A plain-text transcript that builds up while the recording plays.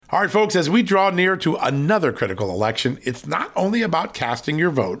All right, folks, as we draw near to another critical election, it's not only about casting your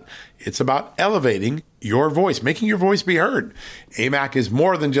vote, it's about elevating your voice, making your voice be heard. AMAC is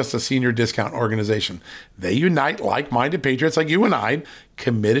more than just a senior discount organization. They unite like-minded patriots like you and I,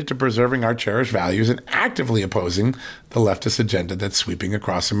 committed to preserving our cherished values and actively opposing the leftist agenda that's sweeping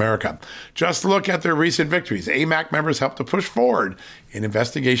across America. Just look at their recent victories. AMAC members helped to push forward an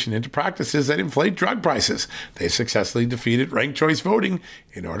investigation into practices that inflate drug prices. They successfully defeated ranked choice voting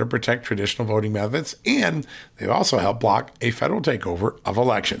in order to protect traditional voting methods, and they've also helped block a federal takeover of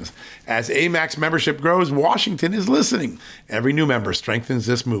elections. As AMAC's membership grows, Washington is listening. Every new member strengthens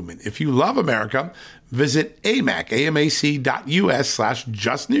this movement. If you love America, visit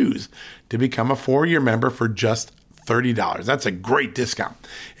amac.us/justnews to become a 4-year member for just $30. That's a great discount.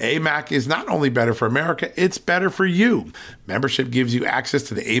 AMAC is not only better for America, it's better for you. Membership gives you access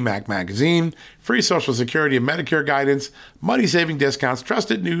to the AMAC magazine, free Social Security and Medicare guidance, money-saving discounts,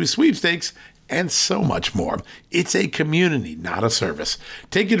 trusted news, sweepstakes, and so much more. It's a community, not a service.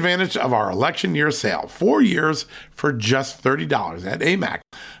 Take advantage of our election year sale, 4 years for just $30 at AMAC.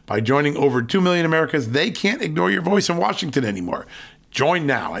 By joining over 2 million Americans, they can't ignore your voice in Washington anymore. Join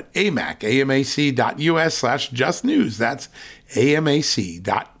now at amac.us/justnews. That's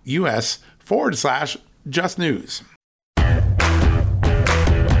amac.us/justnews.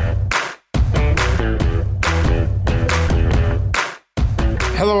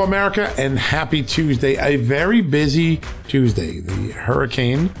 Hello, America, and happy Tuesday. A very busy Tuesday. The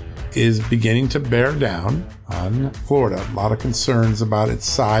hurricane is beginning to bear down on Florida. A lot of concerns about its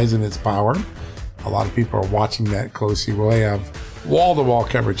size and its power. A lot of people are watching that closely. We'll have wall-to-wall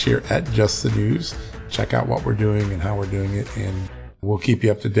coverage here at Just the News. Check out what we're doing and how we're doing it, and we'll keep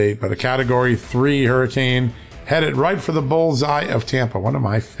you up to date. But a Category 3 hurricane headed right for the bullseye of Tampa, one of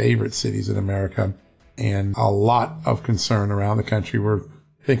my favorite cities in America, and a lot of concern around the country. We're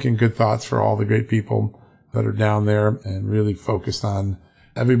thinking good thoughts for all the great people that are down there and really focused on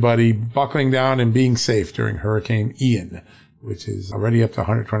everybody buckling down and being safe during Hurricane Ian, which is already up to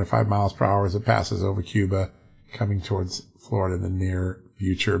 125 miles per hour as it passes over Cuba, coming towards Florida in the near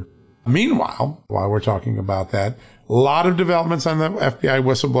future. Meanwhile, while we're talking about that, a lot of developments on the FBI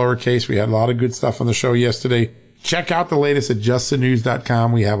whistleblower case. We had a lot of good stuff on the show yesterday. Check out the latest at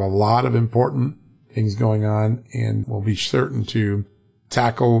justthenews.com. We have a lot of important things going on, and we'll be certain to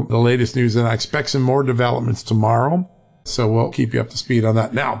tackle the latest news, and I expect some more developments tomorrow. So we'll keep you up to speed on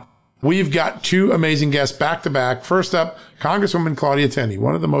that. Now, we've got two amazing guests back to back. First up, Congresswoman Claudia Tenney,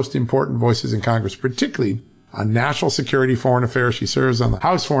 one of the most important voices in Congress, particularly on national security, foreign affairs. She serves on the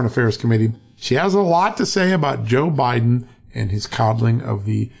House Foreign Affairs Committee. She has a lot to say about Joe Biden and his coddling of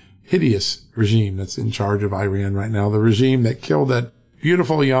the hideous regime that's in charge of Iran right now. The regime that killed that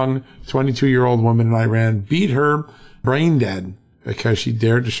beautiful young 22-year-old woman in Iran, beat her brain dead because she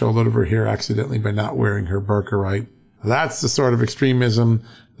dared to show a little of her hair accidentally by not wearing her burqa right. That's the sort of extremism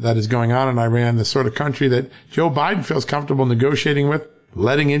that is going on in Iran, the sort of country that Joe Biden feels comfortable negotiating with,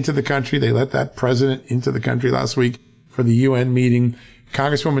 letting into the country. They let that president into the country last week for the UN meeting.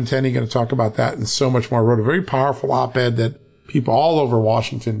 Congresswoman Tenney going to talk about that and so much more. Wrote a very powerful op-ed that people all over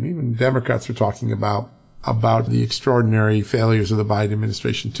Washington, even Democrats, are talking about the extraordinary failures of the Biden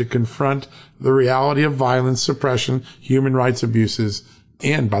administration to confront the reality of violence, suppression, human rights abuses,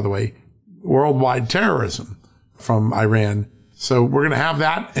 and, by the way, worldwide terrorism from Iran. So we're going to have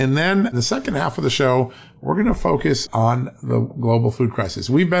that. And then the second half of the show, we're going to focus on the global food crisis.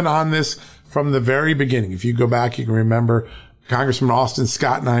 We've been on this from the very beginning. If you go back, you can remember Congressman Austin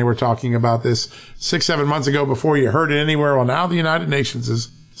Scott and I were talking about this 6-7 months ago before you heard it anywhere. Well, now the United Nations is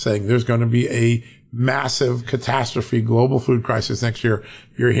saying there's going to be a massive catastrophe, global food crisis next year.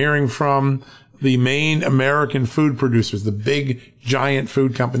 You're hearing from the main American food producers, the big giant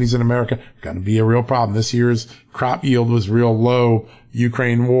food companies in America, going to be a real problem. This year's crop yield was real low.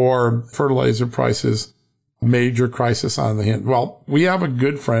 Ukraine war, fertilizer prices, major crisis on the hand. Well, we have a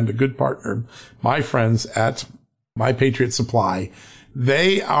good friend, a good partner, my friends at My Patriot Supply.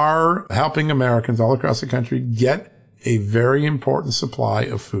 They are helping Americans all across the country get a very important supply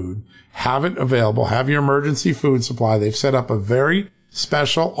of food. Have it available. Have your emergency food supply. They've set up a very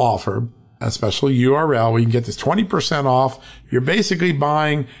special offer, a special URL where you can get this 20% off. You're basically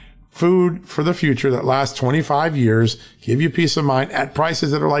buying food for the future that lasts 25 years, give you peace of mind at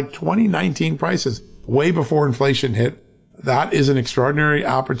prices that are like 2019 prices, way before inflation hit. That is an extraordinary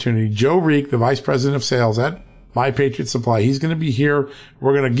opportunity. Joe Reek, the Vice President of Sales at My Patriot Supply, he's going to be here.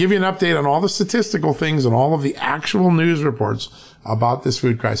 We're going to give you an update on all the statistical things and all of the actual news reports about this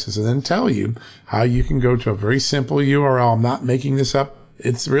food crisis, and then tell you how you can go to a very simple URL. I'm not making this up.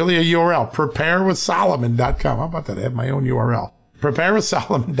 It's really a URL, preparewithsolomon.com. How about that? I have my own URL.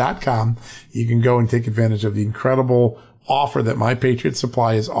 preparewithsolomon.com. You can go and take advantage of the incredible offer that My Patriot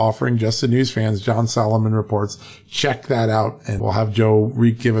Supply is offering Just the News fans. John Solomon reports. Check that out, and we'll have Joe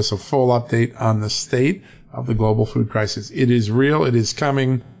Reek give us a full update on the state of the global food crisis. It is real. It is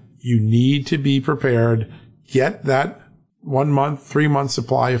coming. You need to be prepared. Get that 1 month, 3 month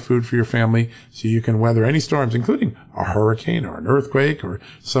supply of food for your family so you can weather any storms, including a hurricane or an earthquake or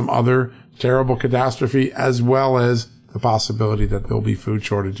some other terrible catastrophe, as well as the possibility that there'll be food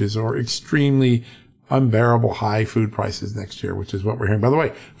shortages or extremely unbearable high food prices next year, which is what we're hearing. By the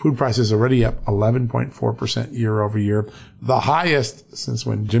way, food prices already up 11.4% year over year, the highest since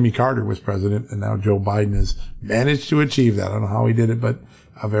when Jimmy Carter was president, and now Joe Biden has managed to achieve that. I don't know how he did it, but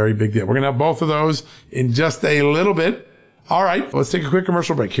a very big deal. We're going to have both of those in just a little bit. All right, let's take a quick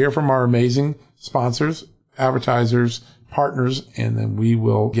commercial break. Hear from our amazing sponsors, advertisers, partners, and then we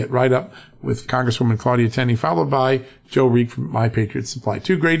will get right up with Congresswoman Claudia Tenney, followed by Joe Reek from My Patriot Supply.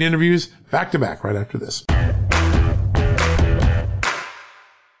 2 great interviews back to back right after this.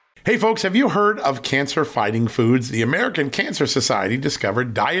 Hey folks, have you heard of cancer-fighting foods? The American Cancer Society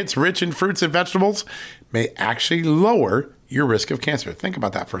discovered diets rich in fruits and vegetables may actually lower your risk of cancer. Think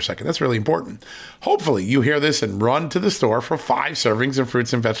about that for a second. That's really important. Hopefully you hear this and run to the store for 5 servings of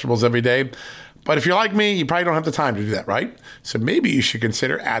fruits and vegetables every day. But if you're like me, you probably don't have the time to do that, right? So maybe you should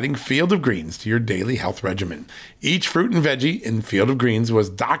consider adding Field of Greens to your daily health regimen. Each fruit and veggie in Field of Greens was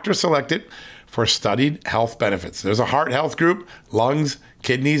doctor selected for studied health benefits. There's a heart health group, lungs,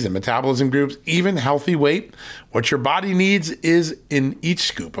 kidneys, and metabolism groups, even healthy weight. What your body needs is in each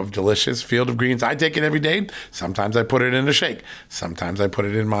scoop of delicious Field of Greens. I take it every day. Sometimes I put it in a shake. Sometimes I put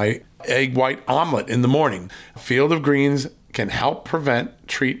it in my egg white omelet in the morning. Field of Greens can help prevent,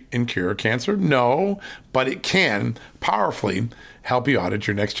 treat, and cure cancer? No, but it can powerfully help you out at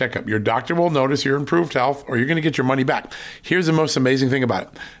your next checkup. Your doctor will notice your improved health, or you're going to get your money back. Here's the most amazing thing about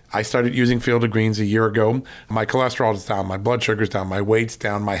it. I started using Field of Greens a year ago. My cholesterol is down, my blood sugar's down, my weight's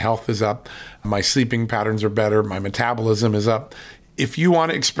down, my health is up, my sleeping patterns are better, my metabolism is up. If you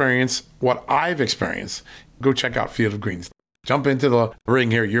want to experience what I've experienced, go check out Field of Greens. Jump into the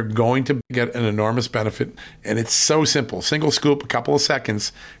ring here. You're going to get an enormous benefit, and it's so simple. Single scoop, a couple of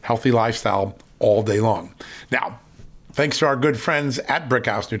seconds, healthy lifestyle all day long. Now, thanks to our good friends at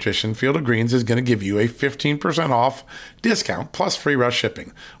Brickhouse Nutrition, Field of Greens is going to give you a 15% off discount plus free rush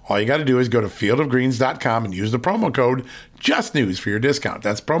shipping. All you got to do is go to fieldofgreens.com and use the promo code JUSTNEWS for your discount.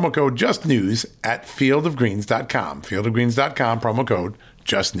 That's promo code JUSTNEWS at fieldofgreens.com. Fieldofgreens.com, promo code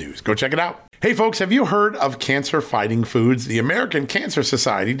JUSTNEWS. Go check it out. Hey folks, have you heard of cancer-fighting foods? The American Cancer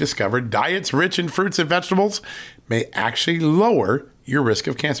Society discovered diets rich in fruits and vegetables may actually lower your risk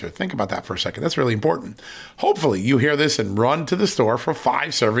of cancer. Think about that for a second. That's really important. Hopefully you hear this and run to the store for 5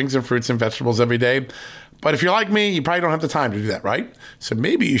 servings of fruits and vegetables every day. But if you're like me, you probably don't have the time to do that, right? So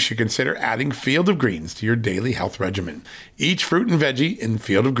maybe you should consider adding Field of Greens to your daily health regimen. Each fruit and veggie in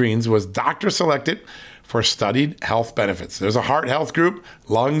Field of Greens was doctor selected for studied health benefits. There's a heart health group,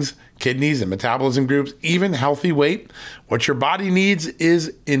 lungs, kidneys, and metabolism groups, even healthy weight. What your body needs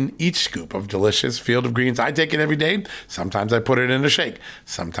is in each scoop of delicious Field of Greens. I take it every day. Sometimes I put it in a shake.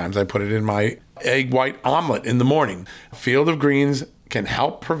 Sometimes I put it in my egg white omelet in the morning. Field of Greens can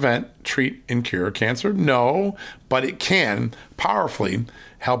help prevent, treat, and cure cancer? No, but it can powerfully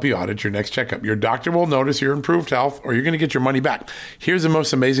help you out at your next checkup. Your doctor will notice your improved health, or you're going to get your money back. Here's the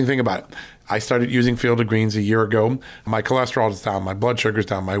most amazing thing about it. I started using Field of Greens a year ago. My cholesterol is down, my blood sugar's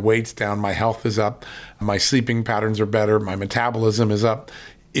down, my weight's down, my health is up, my sleeping patterns are better, my metabolism is up.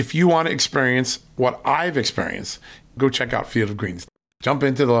 If you want to experience what I've experienced, go check out Field of Greens. Jump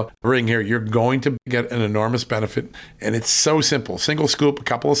into the ring here. You're going to get an enormous benefit, and it's so simple. Single scoop, a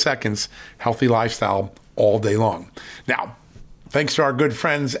couple of seconds, healthy lifestyle all day long. Now, thanks to our good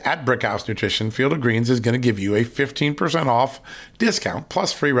friends at Brickhouse Nutrition, Field of Greens is going to give you a 15% off discount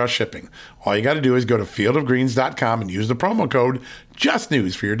plus free rush shipping. All you got to do is go to fieldofgreens.com and use the promo code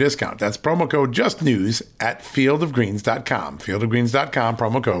JUSTNEWS for your discount. That's promo code JUSTNEWS at fieldofgreens.com. Fieldofgreens.com,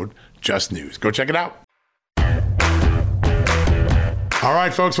 promo code JUSTNEWS. Go check it out. All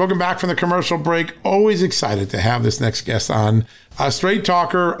right, folks, welcome back from the commercial break. Always excited to have this next guest on. A straight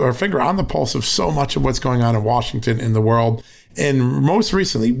talker, or finger on the pulse of so much of what's going on in Washington, in the world. And most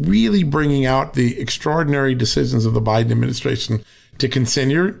recently, really bringing out the extraordinary decisions of the Biden administration to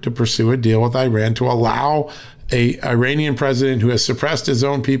continue to pursue a deal with Iran to allow an Iranian president who has suppressed his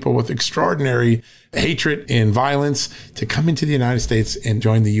own people with extraordinary hatred and violence to come into the United States and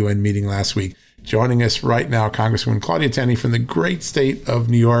join the UN meeting last week. Joining us right now, Congresswoman Claudia Tenney from the great state of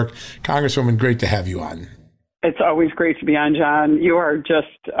New York. Congresswoman, great to have you on. It's always great to be on, John. You are just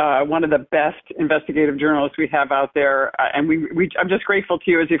one of the best investigative journalists we have out there. And I'm just grateful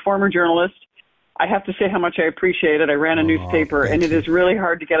to you as a former journalist. I have to say how much I appreciate it. I ran a newspaper, and it is really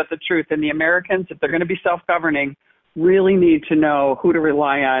hard to get at the truth. And the Americans, if they're going to be self-governing, really need to know who to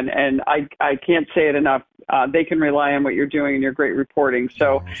rely on. And I can't say it enough. They can rely on what you're doing and your great reporting.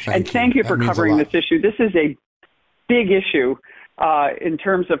 So, thank you for covering this issue. This is a big issue. In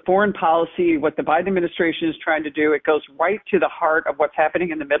terms of foreign policy, what the Biden administration is trying to do, it goes right to the heart of what's happening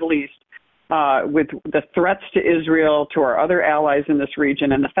in the Middle East with the threats to Israel, to our other allies in this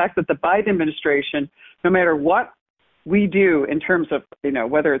region, and the fact that the Biden administration, no matter what we do in terms of,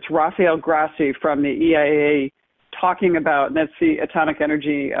 whether it's Rafael Grossi from the EIA talking about, and that's the Atomic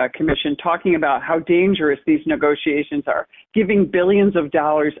Energy Commission, talking about how dangerous these negotiations are, giving billions of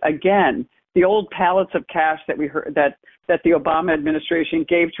dollars again, the old pallets of cash that we heard that the Obama administration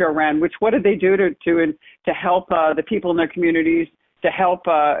gave to Iran, which what did they do to help the people in their communities, to help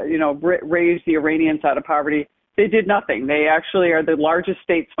raise the Iranians out of poverty? They did nothing. They actually are the largest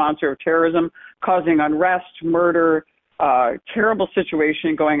state sponsor of terrorism, causing unrest, murder, terrible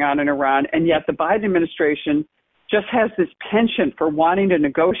situation going on in Iran, and yet the Biden administration just has this penchant for wanting to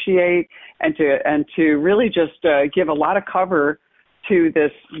negotiate and to really just give a lot of cover to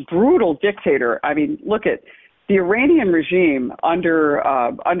this brutal dictator. I mean, look at the Iranian regime under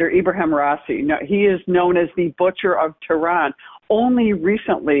Ibrahim Raisi. He is known as the Butcher of Tehran. Only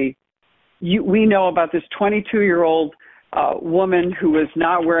recently, we know about this 22-year-old woman who was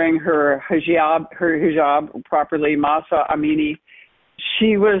not wearing her hijab properly, Mahsa Amini.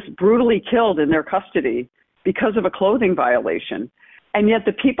 She was brutally killed in their custody because of a clothing violation. And yet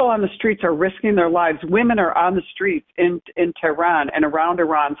the people on the streets are risking their lives. Women are on the streets in Tehran and around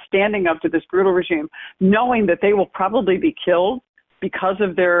Iran, standing up to this brutal regime, knowing that they will probably be killed because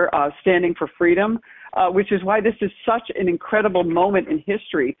of their standing for freedom, which is why this is such an incredible moment in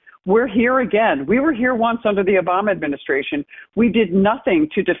history. We're here again. We were here once under the Obama administration. We did nothing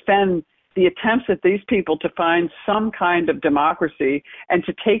to defend the attempts of these people to find some kind of democracy and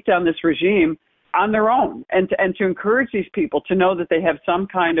to take down this regime on their own, and to encourage these people to know that they have some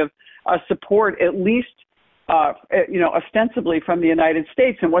kind of support, at least, ostensibly from the United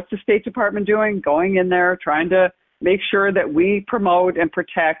States. And what's the State Department doing? Going in there, trying to make sure that we promote and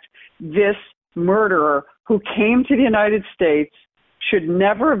protect this murderer who came to the United States, should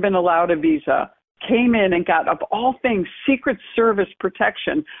never have been allowed a visa, came in and got, of all things, Secret Service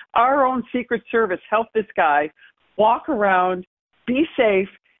protection. Our own Secret Service helped this guy walk around, be safe,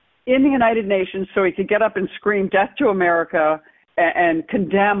 in the United Nations, so he could get up and scream death to America and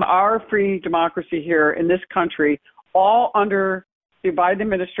condemn our free democracy here in this country, all under the Biden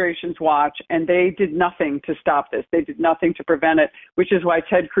administration's watch, and they did nothing to stop this. They did nothing to prevent it, which is why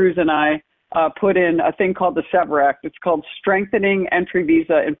Ted Cruz and I put in a thing called the SEVER Act. It's called Strengthening Entry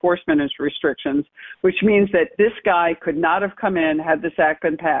Visa Enforcement Restrictions, which means that this guy could not have come in had this act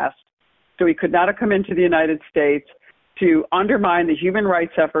been passed. So he could not have come into the United States to undermine the human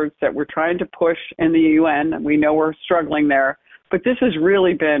rights efforts that we're trying to push in the UN. We know we're struggling there, but this has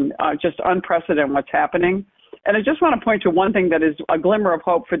really been just unprecedented what's happening. And I just want to point to one thing that is a glimmer of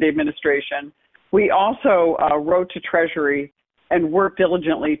hope for the administration. We also wrote to Treasury and worked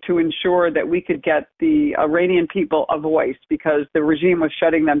diligently to ensure that we could get the Iranian people a voice, because the regime was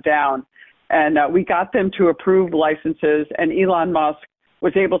shutting them down. And we got them to approve licenses, and Elon Musk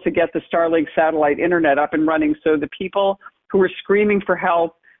was able to get the Starlink satellite internet up and running, so the people who were screaming for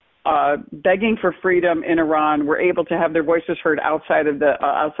help, begging for freedom in Iran, were able to have their voices heard outside of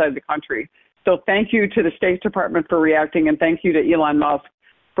the country. So thank you to the State Department for reacting, and thank you to Elon Musk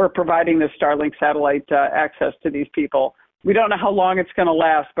for providing the Starlink satellite access to these people. We don't know how long it's going to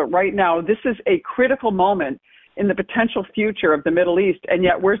last, but right now this is a critical moment in the potential future of the Middle East, and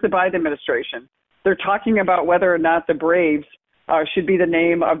yet where's the Biden administration? They're talking about whether or not the Braves should be the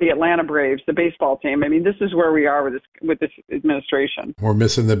name of the Atlanta Braves, the baseball team. I mean, this is where we are with this administration. We're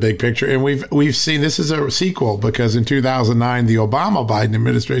missing the big picture. And we've seen this is a sequel, because in 2009, the Obama-Biden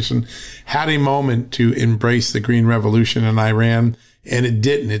administration had a moment to embrace the Green Revolution in Iran, and it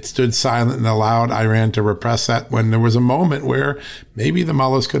didn't. It stood silent and allowed Iran to repress that when there was a moment where maybe the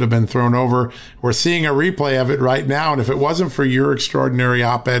mullahs could have been thrown over. We're seeing a replay of it right now. And if it wasn't for your extraordinary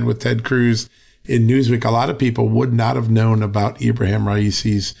op-ed with Ted Cruz in Newsweek, a lot of people would not have known about Ibrahim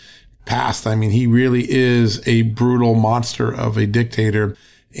Raisi's past. I mean, he really is a brutal monster of a dictator,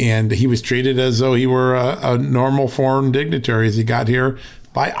 and he was treated as though he were a normal foreign dignitary as he got here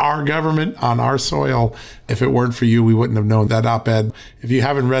by our government on our soil. If it weren't for you, we wouldn't have known that op-ed. If you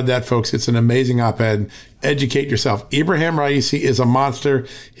haven't read that, folks, it's an amazing op-ed. Educate yourself. Ibrahim Raisi is a monster.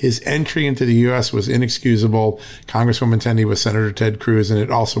 His entry into the U.S. was inexcusable. Congresswoman Tandy with Senator Ted Cruz, and it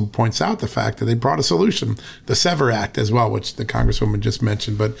also points out the fact that they brought a solution, the SEVER Act as well, which the Congresswoman just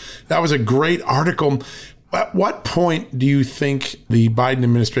mentioned. But that was a great article. At what point do you think the Biden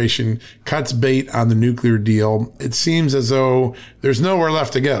administration cuts bait on the nuclear deal? It seems as though there's nowhere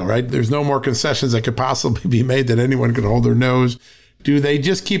left to go, right? There's no more concessions that could possibly be made that anyone could hold their nose. Do they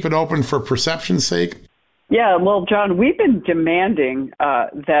just keep it open for perception's sake? Yeah, well, John, we've been demanding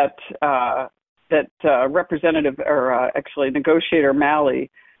that Representative, or actually Negotiator Malley,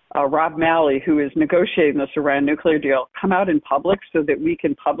 Rob Malley, who is negotiating this Iran nuclear deal, come out in public so that we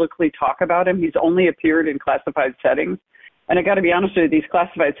can publicly talk about him. He's only appeared in classified settings. And I got to be honest with you, these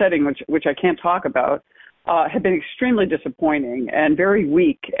classified settings, which I can't talk about, have been extremely disappointing and very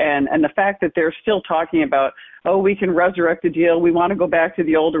weak. And the fact that they're still talking about, oh, we can resurrect the deal. We want to go back to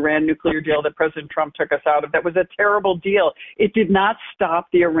the old Iran nuclear deal that President Trump took us out of. That was a terrible deal. It did not stop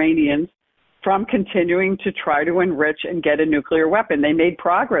the Iranians from continuing to try to enrich and get a nuclear weapon. They made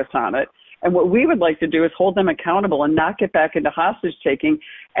progress on it. And what we would like to do is hold them accountable and not get back into hostage taking.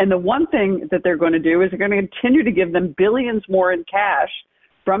 And the one thing that they're going to do is they're going to continue to give them billions more in cash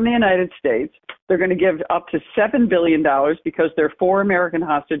from the United States. They're going to give up to $7 billion because there are 4 American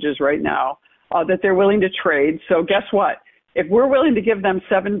hostages right now that they're willing to trade. So guess what? If we're willing to give them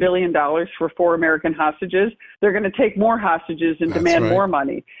 $7 billion for 4 American hostages, they're going to take more hostages and demand more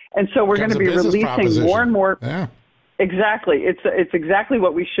money. And so we're going to be releasing more and more. Yeah. Exactly. It's exactly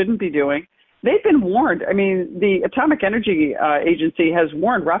what we shouldn't be doing. They've been warned. I mean, the Atomic Energy Agency has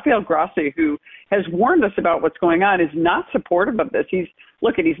warned. Rafael Grossi, who has warned us about what's going on, is not supportive of this. He's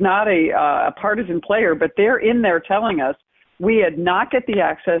not a partisan player, but they're in there telling us we had not get the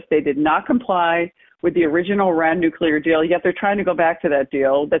access. They did not comply with the original Iran nuclear deal, yet they're trying to go back to that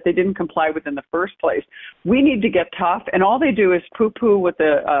deal that they didn't comply with in the first place. We need to get tough, and all they do is poo-poo with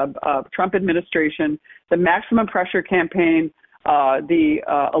the Trump administration, the maximum pressure campaign, the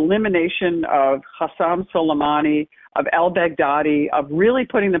elimination of Qasem Soleimani, of al-Baghdadi, of really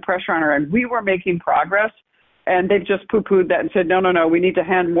putting the pressure on Iran. We were making progress, and they've just poo-pooed that and said, no, we need to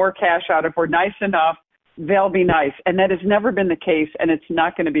hand more cash out. If we're nice enough, they'll be nice. And that has never been the case, and it's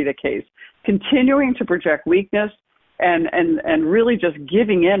not going to be the case. Continuing to project weakness and really just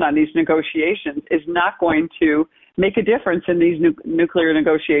giving in on these negotiations is not going to make a difference in these nuclear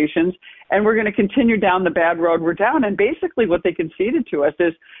negotiations. And we're going to continue down the bad road we're down. And basically what they conceded to us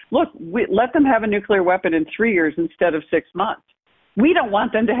is, look, let them have a nuclear weapon in 3 years instead of 6 months. We don't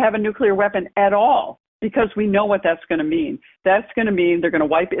want them to have a nuclear weapon at all, because we know what that's going to mean. That's going to mean they're going to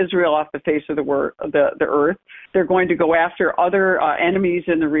wipe Israel off the face of the earth. They're going to go after other enemies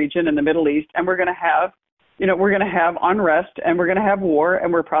in the region, in the Middle East, and we're going to have unrest, and we're going to have war,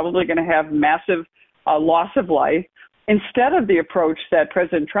 and we're probably going to have massive loss of life, instead of the approach that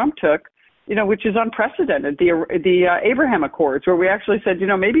President Trump took, which is unprecedented, the Abraham Accords, where we actually said,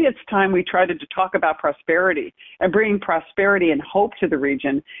 maybe it's time we tried to talk about prosperity and bring prosperity and hope to the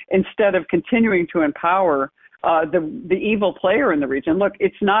region instead of continuing to empower the evil player in the region. Look,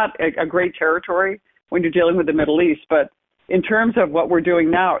 it's not a great territory when you're dealing with the Middle East, but in terms of what we're doing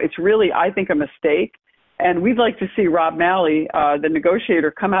now, it's really, I think, a mistake. And we'd like to see Rob Malley, the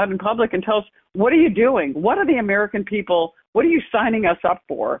negotiator, come out in public and tell us, what are you doing? What are the American people? What are you signing us up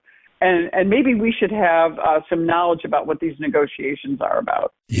for? And maybe we should have some knowledge about what these negotiations are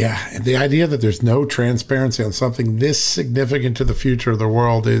about. Yeah, and the idea that there's no transparency on something this significant to the future of the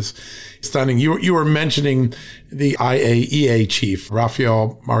world is stunning. You were mentioning the IAEA chief,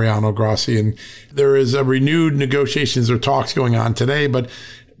 Rafael Mariano Grossi, and there is a renewed negotiations or talks going on today, but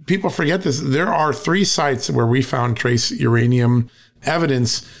people forget this. There are 3 sites where we found trace uranium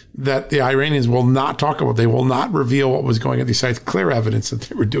evidence that the Iranians will not talk about. They will not reveal what was going on at these sites. Clear evidence that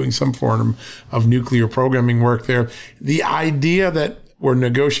they were doing some form of nuclear programming work there. The idea that we're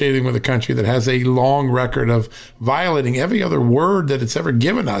negotiating with a country that has a long record of violating every other word that it's ever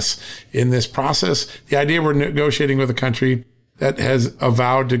given us in this process. The idea we're negotiating with a country that has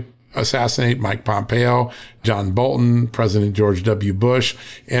avowed to assassinate Mike Pompeo, John Bolton, President George W. Bush,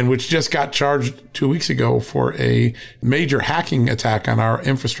 and which just got charged 2 weeks ago for a major hacking attack on our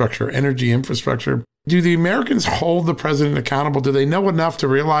infrastructure, energy infrastructure. Do the Americans hold the president accountable? Do they know enough to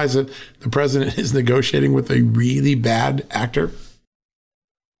realize that the president is negotiating with a really bad actor?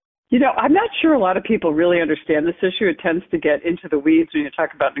 I'm not sure a lot of people really understand this issue. It tends to get into the weeds when you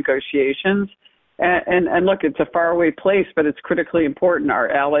talk about negotiations. And look, it's a faraway place, but it's critically important. Our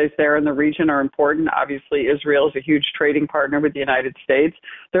allies there in the region are important. Obviously, Israel is a huge trading partner with the United States.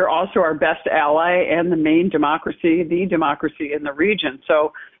 They're also our best ally and the main democracy, the democracy in the region.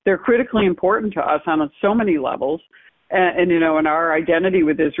 So they're critically important to us on so many levels. And our identity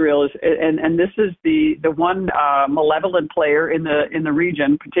with Israel is, and this is the one malevolent player in the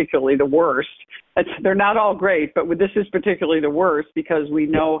region, particularly the worst. They're not all great, but this is particularly the worst because we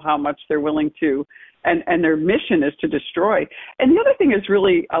know how much they're willing to, and their mission is to destroy. And the other thing is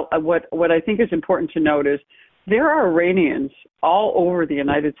really what I think is important to note is there are Iranians all over the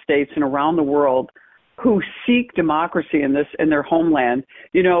United States and around the world who seek democracy in their homeland,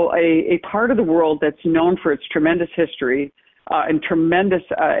 a part of the world that's known for its tremendous history and tremendous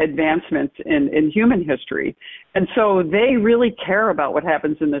advancements in human history. And so they really care about what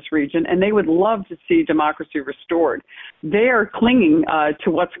happens in this region, and they would love to see democracy restored. They are clinging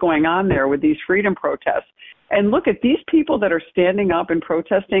to what's going on there with these freedom protests. And look at these people that are standing up and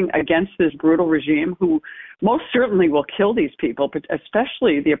protesting against this brutal regime who most certainly will kill these people, but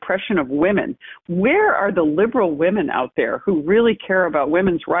especially the oppression of women. Where are the liberal women out there who really care about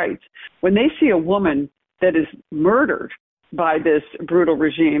women's rights when they see a woman that is murdered by this brutal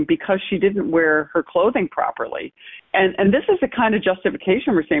regime because she didn't wear her clothing properly? And this is the kind of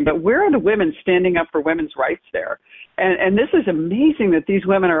justification we're seeing, but where are the women standing up for women's rights there? And this is amazing that these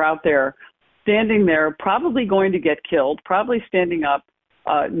women are out there standing there, probably going to get killed, probably standing up,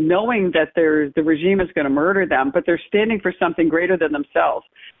 knowing that the regime is going to murder them, but they're standing for something greater than themselves.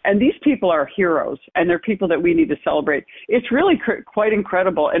 And these people are heroes, and they're people that we need to celebrate. It's really quite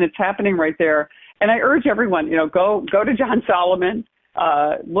incredible, and it's happening right there. And I urge everyone, go to John Solomon,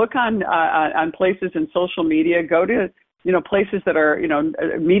 look on places in social media, go to places that are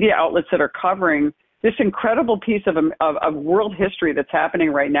media outlets that are covering this incredible piece of world history that's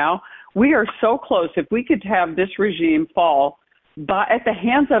happening right now. We are so close. If we could have this regime fall at the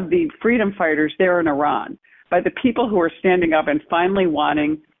hands of the freedom fighters there in Iran, by the people who are standing up and finally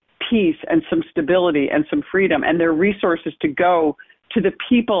wanting peace and some stability and some freedom and their resources to go to the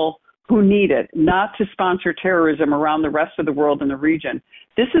people who need it, not to sponsor terrorism around the rest of the world and the region.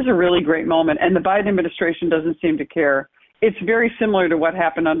 This is a really great moment, and the Biden administration doesn't seem to care. It's very similar to what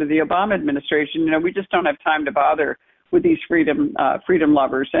happened under the Obama administration. We just don't have time to bother with these freedom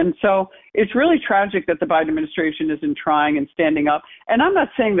lovers. And so it's really tragic that the Biden administration isn't trying and standing up. And I'm not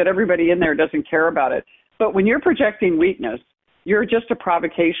saying that everybody in there doesn't care about it, but when you're projecting weakness, you're just a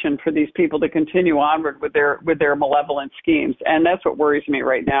provocation for these people to continue onward with their malevolent schemes. And that's what worries me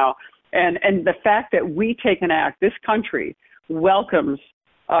right now. And the fact that we take an act, this country welcomes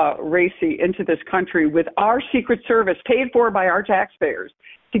Raisi into this country with our Secret Service paid for by our taxpayers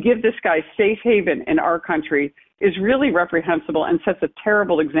to give this guy safe haven in our country is really reprehensible and sets a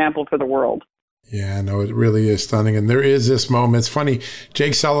terrible example for the world. Yeah, no, it really is stunning. And there is this moment. It's funny.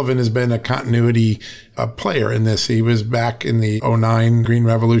 Jake Sullivan has been a continuity player in this. He was back in the 2009 Green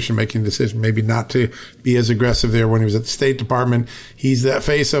Revolution making the decision maybe not to be as aggressive there when he was at the State Department. He's the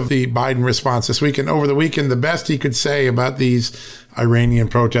face of the Biden response this week. And over the weekend, the best he could say about these Iranian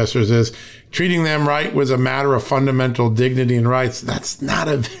protesters is treating them right was a matter of fundamental dignity and rights. That's not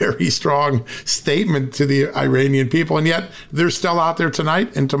a very strong statement to the Iranian people. And yet they're still out there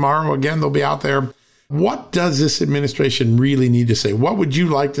tonight, and tomorrow again, they'll be out there. What does this administration really need to say? What would you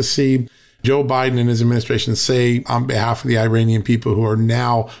like to see Joe Biden and his administration say on behalf of the Iranian people who are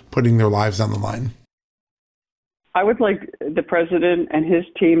now putting their lives on the line? I would like the president and his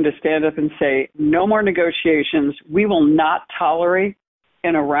team to stand up and say, no more negotiations. We will not tolerate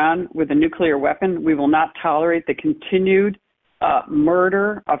in Iran with a nuclear weapon. We will not tolerate the continued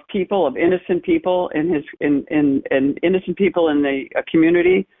murder of people, of innocent people innocent people in the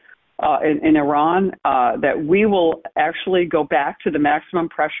community in Iran. That we will actually go back to the maximum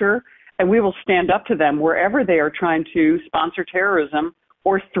pressure, and we will stand up to them wherever they are trying to sponsor terrorism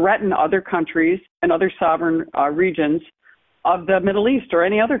or threaten other countries and other sovereign regions of the Middle East or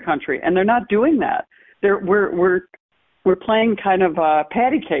any other country. And they're not doing that. We're playing kind of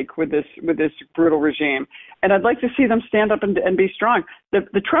patty cake with this brutal regime. And I'd like to see them stand up and be strong.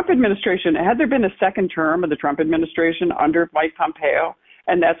 The Trump administration, had there been a second term of the Trump administration under Mike Pompeo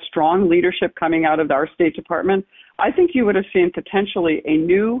and that strong leadership coming out of our State Department, I think you would have seen potentially a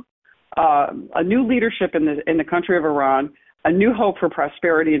new leadership in the country of Iran, a new hope for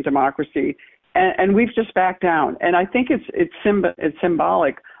prosperity and democracy. And we've just backed down. And I think it's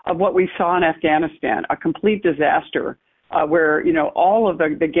symbolic of what we saw in Afghanistan, a complete disaster, where, all of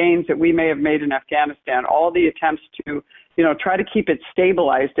the gains that we may have made in Afghanistan, all the attempts to, try to keep it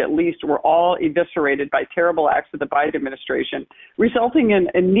stabilized at least, were all eviscerated by terrible acts of the Biden administration, resulting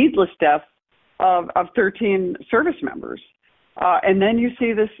in needless deaths of 13 service members. And then you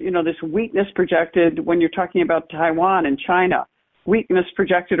see this, this weakness projected when you're talking about Taiwan and China. Weakness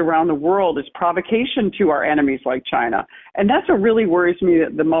projected around the world is provocation to our enemies like China. And that's what really worries me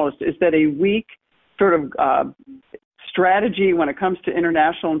the most, is that a weak sort of strategy when it comes to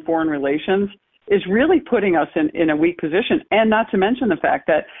international and foreign relations is really putting us in a weak position. And not to mention the fact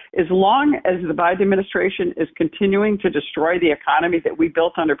that as long as the Biden administration is continuing to destroy the economy that we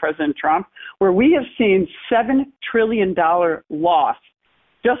built under President Trump, where we have seen $7 trillion loss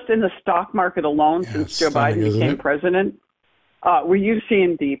just in the stock market alone since Joe Biden became president, where you've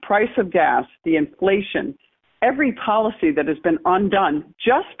seen the price of gas, the inflation, every policy that has been undone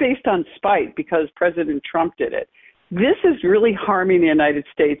just based on spite because President Trump did it. This is really harming the United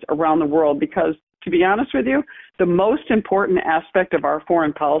States around the world because, to be honest with you, the most important aspect of our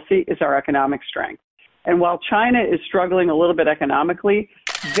foreign policy is our economic strength. And while China is struggling a little bit economically,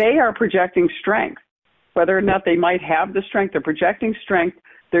 they are projecting strength. Whether or not they might have the strength, they're projecting strength.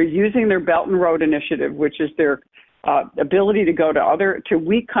 They're using their Belt and Road Initiative, which is their ability to go to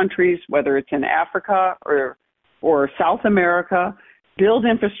weak countries, whether it's in Africa or South America, build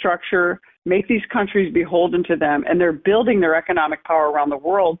infrastructure, make these countries beholden to them, and they're building their economic power around the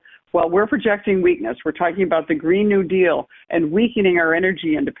world while we're projecting weakness. We're talking about the Green New Deal and weakening our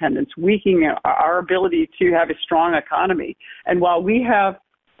energy independence, weakening our ability to have a strong economy. And while we have,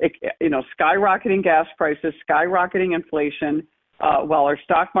 skyrocketing gas prices, skyrocketing inflation, while our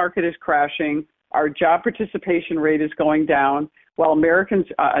stock market is crashing, our job participation rate is going down, while Americans,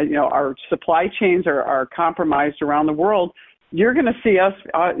 our supply chains are compromised around the world, you're going to see us,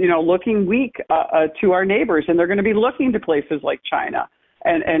 looking weak to our neighbors, and they're going to be looking to places like China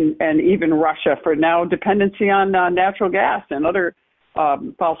and even Russia for now dependency on natural gas and other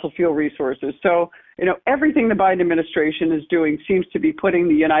fossil fuel resources. So, everything the Biden administration is doing seems to be putting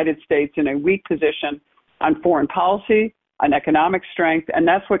the United States in a weak position on foreign policy, on economic strength, and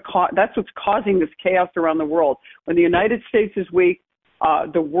that's what's causing this chaos around the world. When the United States is weak,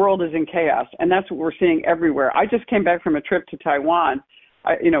 the world is in chaos, and that's what we're seeing everywhere. I just came back from a trip to Taiwan,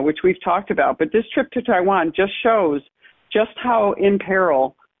 which we've talked about, but this trip to Taiwan just shows just how in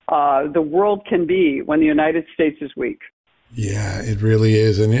peril the world can be when the United States is weak. Yeah, it really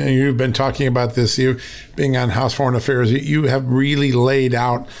is. And you've been talking about this, you being on House Foreign Affairs, you have really laid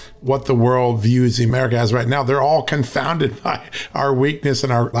out what the world views America as right now. They're all confounded by our weakness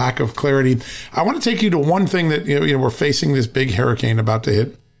and our lack of clarity. I want to take you to one thing that, we're facing this big hurricane about to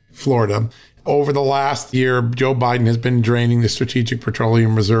hit Florida. Over the last year, Joe Biden has been draining the strategic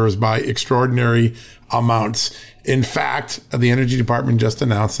petroleum reserves by extraordinary amounts. In fact, the Energy Department just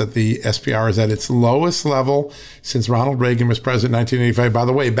announced that the SPR is at its lowest level since Ronald Reagan was president in 1985. By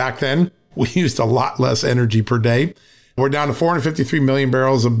the way, back then, we used a lot less energy per day. We're down to 453 million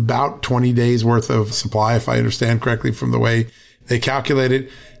barrels, about 20 days worth of supply, if I understand correctly from the way they calculate it.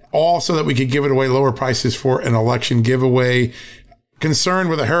 All so that we could give it away lower prices for an election giveaway. Concerned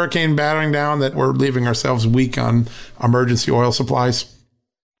with a hurricane battering down that we're leaving ourselves weak on emergency oil supplies?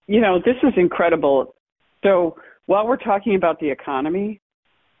 This is incredible. So while we're talking about the economy,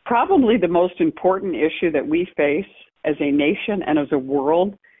 probably the most important issue that we face as a nation and as a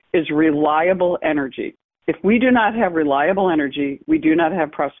world is reliable energy. If we do not have reliable energy, we do not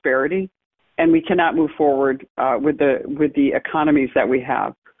have prosperity, and we cannot move forward with the economies that we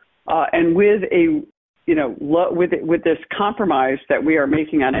have. And with this compromise that we are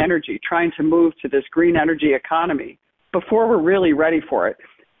making on energy, trying to move to this green energy economy before we're really ready for it.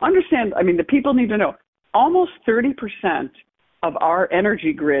 Understand, the people need to know, almost 30% of our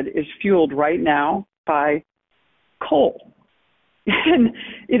energy grid is fueled right now by coal. And,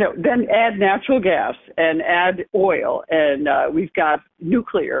 then add natural gas and add oil, and we've got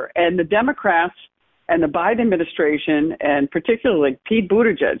nuclear. And the Democrats and the Biden administration, and particularly Pete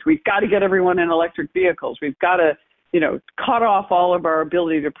Buttigieg, we've got to get everyone in electric vehicles. We've got to, cut off all of our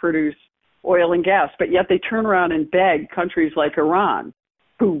ability to produce oil and gas. But yet they turn around and beg countries like Iran,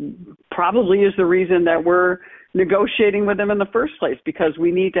 who probably is the reason that we're negotiating with them in the first place, because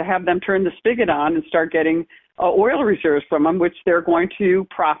we need to have them turn the spigot on and start getting oil reserves from them, which they're going to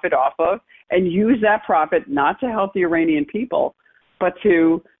profit off of and use that profit not to help the Iranian people, but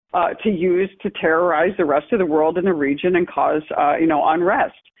to use to terrorize the rest of the world in the region and cause,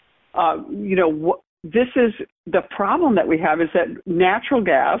 unrest. This is the problem that we have, is that natural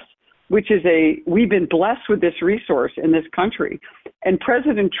gas, which is we've been blessed with this resource in this country. And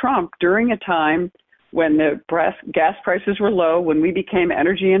President Trump, during a time when the gas prices were low, when we became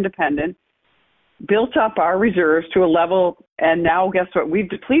energy independent, built up our reserves to a level, and now guess what? We've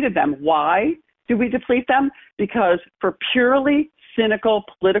depleted them. Why do we deplete them? Because for purely cynical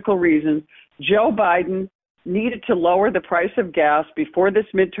political reasons, Joe Biden needed to lower the price of gas before this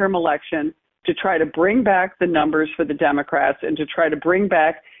midterm election to try to bring back the numbers for the Democrats and to try to bring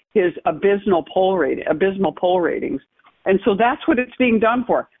back his abysmal poll ratings. And so that's what it's being done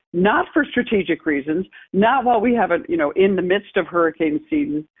for, not for strategic reasons, not while we have in the midst of hurricane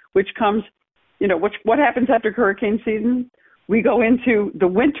season, which comes, what happens after hurricane season? We go into the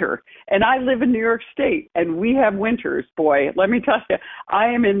winter. And I live in New York State, and we have winters. Boy, let me tell you, I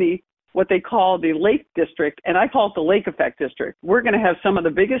am in what they call the Lake District, and I call it the Lake Effect District. We're going to have some of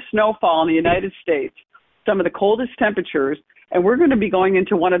the biggest snowfall in the United States, some of the coldest temperatures, and we're going to be going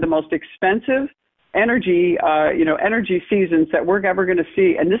into one of the most expensive energy seasons that we're ever going to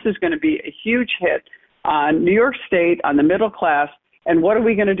see. And this is going to be a huge hit on New York State, on the middle class. And what are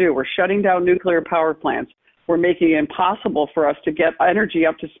we going to do? We're shutting down nuclear power plants. We're making it impossible for us to get energy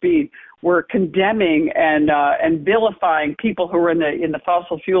up to speed. We're condemning and vilifying people who are in the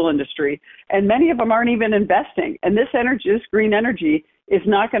fossil fuel industry, and many of them aren't even investing. And this green energy, is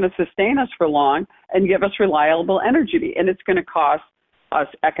not going to sustain us for long and give us reliable energy. And it's going to cost us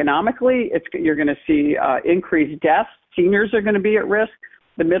economically. You're going to see increased deaths. Seniors are going to be at risk.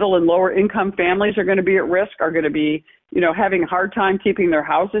 The middle and lower income families are going to be at risk. Are going to be, having a hard time keeping their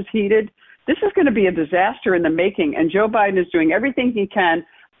houses heated. This is going to be a disaster in the making. And Joe Biden is doing everything he can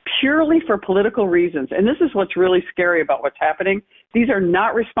purely for political reasons. And this is what's really scary about what's happening. These are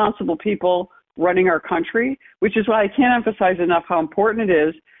not responsible people running our country, which is why I can't emphasize enough how important it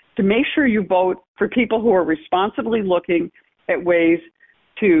is to make sure you vote for people who are responsibly looking at ways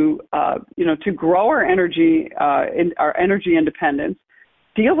to grow our energy, our energy independence,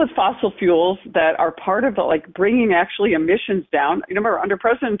 deal with fossil fuels that are part of bringing actually emissions down. Remember, under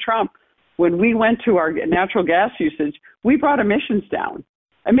President Trump, when we went to our natural gas usage, we brought emissions down.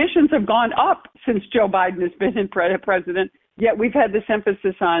 Emissions have gone up since Joe Biden has been in president, yet we've had this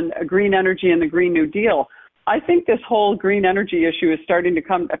emphasis on green energy and the Green New Deal. I think this whole green energy issue is starting to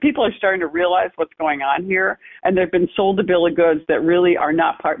people are starting to realize what's going on here, and they've been sold a bill of goods that really are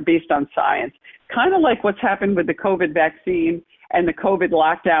not based on science. Kind of like what's happened with the COVID vaccine and the COVID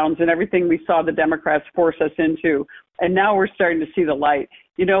lockdowns and everything we saw the Democrats force us into. And now we're starting to see the light.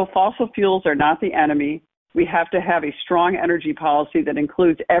 Fossil fuels are not the enemy. We have to have a strong energy policy that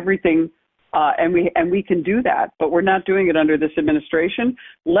includes everything, and we can do that, but we're not doing it under this administration.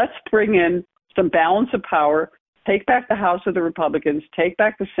 Let's bring in some balance of power, take back the House of the Republicans, take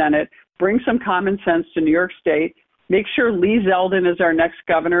back the Senate, bring some common sense to New York State, make sure Lee Zeldin is our next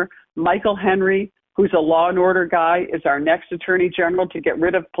governor, Michael Henry, who's a law and order guy, is our next attorney general to get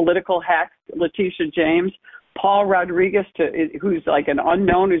rid of political hack Letitia James, Paul Rodriguez, who's like an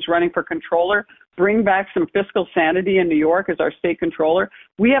unknown, who's running for controller, bring back some fiscal sanity in New York as our state controller.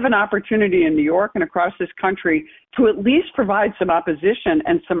 We have an opportunity in New York and across this country to at least provide some opposition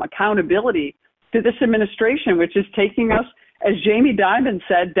and some accountability to this administration, which is taking us, as Jamie Dimon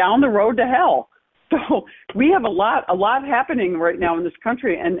said, down the road to hell. So we have a lot happening right now in this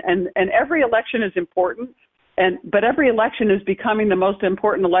country, and every election is important, but every election is becoming the most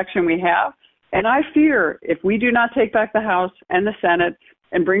important election we have. And I fear if we do not take back the House and the Senate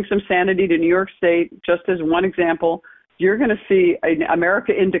and bring some sanity to New York State, just as one example, you're going to see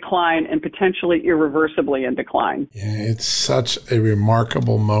America in decline and potentially irreversibly in decline. Yeah, it's such a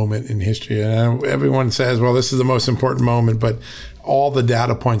remarkable moment in history. And everyone says, well, this is the most important moment, but all the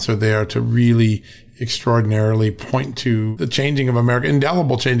data points are there to really extraordinarily point to the changing of America,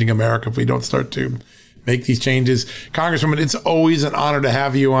 indelible changing America if we don't start to make these changes. Congresswoman, it's always an honor to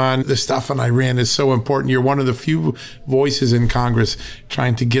have you on. The stuff on Iran is so important. You're one of the few voices in Congress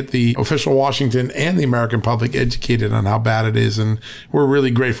trying to get the official Washington and the American public educated on how bad it is. And we're really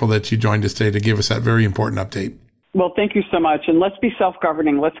grateful that you joined us today to give us that very important update. Well, thank you so much. And let's be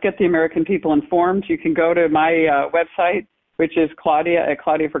self-governing. Let's get the American people informed. You can go to my website, which is Claudia at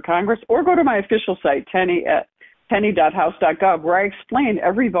Claudia for Congress, or go to my official site, tenny.house.gov, where I explain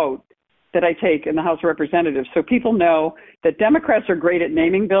every vote that I take in the House of Representatives, so people know that Democrats are great at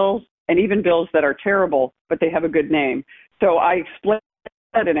naming bills, and even bills that are terrible, but they have a good name. So I explain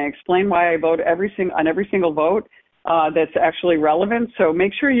that, and I explain why I vote on every single vote that's actually relevant. So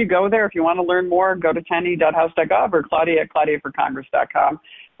make sure you go there. If you want to learn more, go to tenny.house.gov or Claudia at claudiaforcongress.com.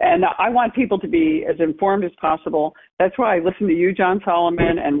 And I want people to be as informed as possible. That's why I listen to you, John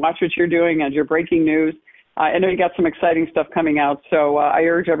Solomon, and watch what you're doing as your breaking news. I know you got some exciting stuff coming out, so I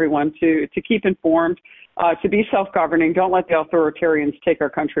urge everyone to keep informed, to be self-governing. Don't let the authoritarians take our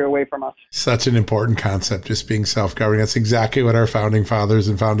country away from us. Such an important concept, just being self-governing. That's exactly what our founding fathers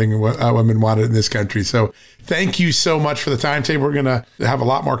and founding women wanted in this country. So thank you so much for the time today. We're going to have a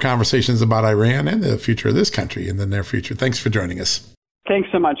lot more conversations about Iran and the future of this country in the near future. Thanks for joining us. Thanks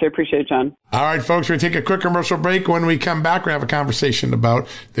so much. I appreciate it, John. All right, folks, we're going to take a quick commercial break. When we come back, we're going to have a conversation about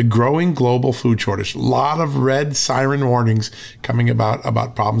the growing global food shortage. A lot of red siren warnings coming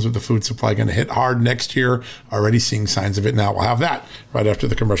about problems with the food supply. Going to hit hard next year. Already seeing signs of it now. We'll have that right after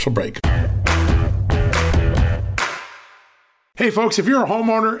the commercial break. Hey folks, if you're a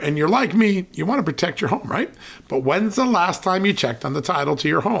homeowner and you're like me, you want to protect your home, right? But when's the last time you checked on the title to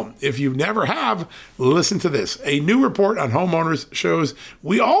your home? If you never have, listen to this. A new report on homeowners shows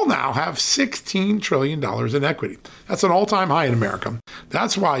we all now have $16 trillion in equity. That's an all-time high in America.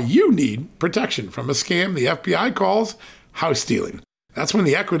 That's why you need protection from a scam the FBI calls house stealing. That's when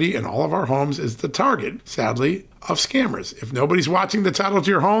the equity in all of our homes is the target, sadly, of scammers. If nobody's watching the title to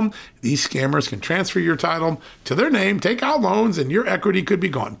your home, these scammers can transfer your title to their name, take out loans, and your equity could be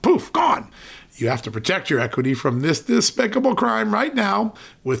gone. Poof, gone. You have to protect your equity from this despicable crime right now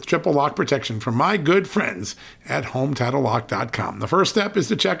with triple lock protection from my good friends at HomeTitleLock.com. The first step is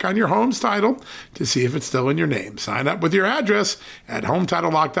to check on your home's title to see if it's still in your name. Sign up with your address at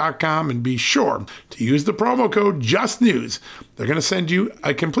HomeTitleLock.com and be sure to use the promo code JUSTNEWS. They're going to send you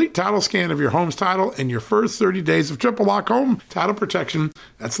a complete title scan of your home's title and your first 30 days of triple lock home title protection.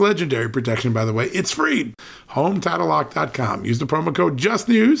 That's legendary protection, by the way. It's free. HomeTitleLock.com. Use the promo code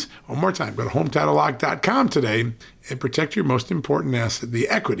JUSTNEWS. One more time, go to HomeTitleLock.com today and protect your most important asset, the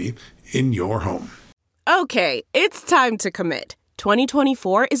equity in your home. Okay, it's time to commit.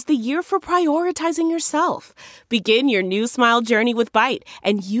 2024 is the year for prioritizing yourself. Begin your new smile journey with Byte,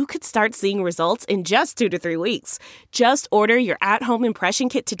 and you could start seeing results in just 2 to 3 weeks. Just order your at-home impression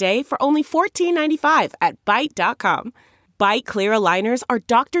kit today for only $14.95 at Byte.com. Byte Clear aligners are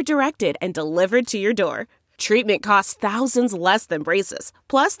doctor-directed and delivered to your door. Treatment costs thousands less than braces.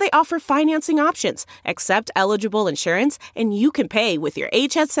 Plus, they offer financing options, accept eligible insurance, and you can pay with your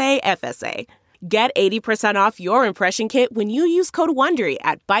HSA FSA. Get 80% off your impression kit when you use code WONDERY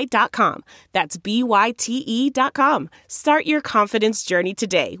at Byte.com. That's BYTE.com. Start your confidence journey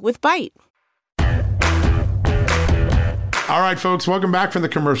today with Byte. All right, folks, welcome back from the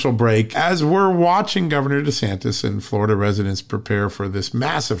commercial break. As we're watching Governor DeSantis and Florida residents prepare for this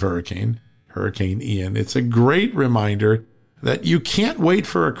massive hurricane, Hurricane Ian, it's a great reminder that you can't wait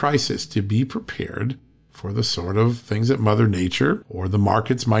for a crisis to be prepared for the sort of things that Mother Nature or the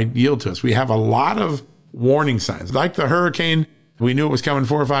markets might yield to us. We have a lot of warning signs. Like the hurricane, we knew it was coming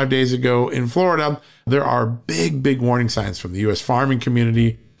 4 or 5 days ago in Florida. There are big, big warning signs from the U.S. farming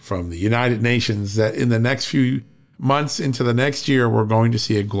community, from the United Nations, that in the next few months into the next year, we're going to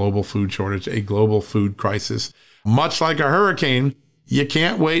see a global food shortage, a global food crisis. Much like a hurricane, you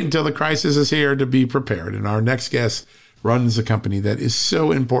can't wait until the crisis is here to be prepared. And our next guest runs a company that is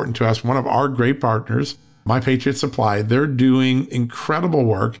so important to us, one of our great partners, My Patriot Supply. They're doing incredible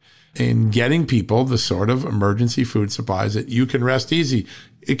work in getting people the sort of emergency food supplies that you can rest easy.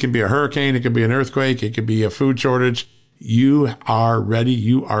 It can be a hurricane, it could be an earthquake, it could be a food shortage. You are ready,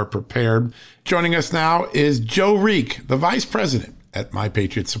 you are prepared. Joining us now is Joe Reek, the Vice President at My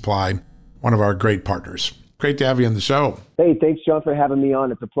Patriot Supply, one of our great partners. Great to have you on the show. Hey, thanks, John, for having me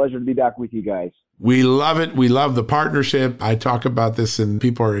on. It's a pleasure to be back with you guys. We love it. We love the partnership. I talk about this and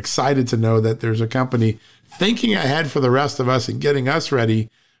people are excited to know that there's a company thinking ahead for the rest of us and getting us ready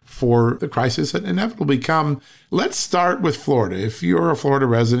for the crisis that inevitably come. Let's start with Florida. If you're a Florida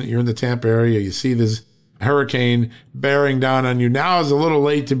resident, you're in the Tampa area, you see this hurricane bearing down on you. Now is a little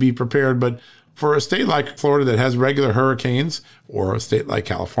late to be prepared, but for a state like Florida that has regular hurricanes, or a state like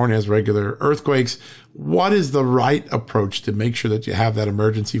California has regular earthquakes, what is the right approach to make sure that you have that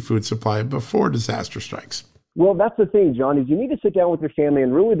emergency food supply before disaster strikes? Well, that's the thing, John, is you need to sit down with your family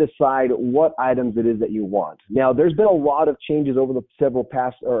and really decide what items it is that you want. Now, there's been a lot of changes over the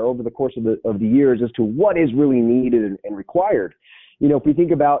over the course of the years as to what is really needed and required. You know, if we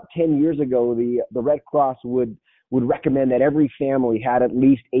think about 10 years ago, the Red Cross would recommend that every family had at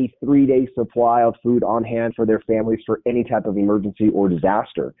least a 3-day supply of food on hand for their families for any type of emergency or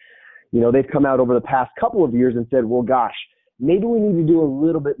disaster. You know, they've come out over the past couple of years and said, well, gosh, maybe we need to do a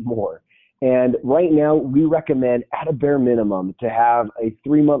little bit more. And right now, we recommend at a bare minimum to have a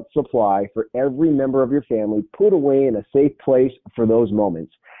 3-month supply for every member of your family put away in a safe place for those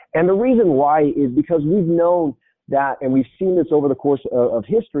moments. And the reason why is because we've known that, and we've seen this over the course of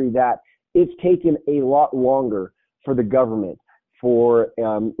history, that it's taken a lot longer for the government, for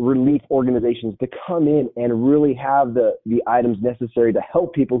relief organizations to come in and really have the items necessary to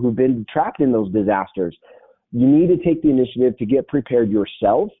help people who've been trapped in those disasters. You need to take the initiative to get prepared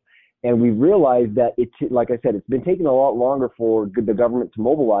yourself. And we realized that like I said, it's been taking a lot longer for the government to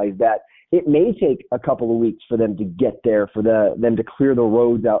mobilize, that it may take a couple of weeks for them to get there, for them to clear the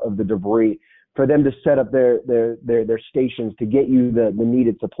roads out of the debris, for them to set up their stations to get you the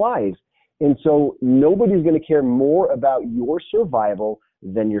needed supplies. And so nobody's going to care more about your survival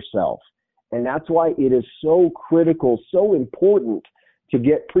than yourself. And that's why it is so critical, so important to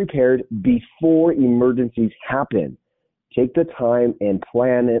get prepared before emergencies happen. Take the time and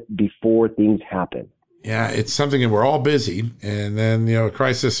plan it before things happen. Yeah, it's something that we're all busy. And then, a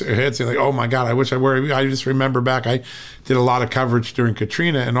crisis hits and like, oh my God, I wish I were. I just remember back, I did a lot of coverage during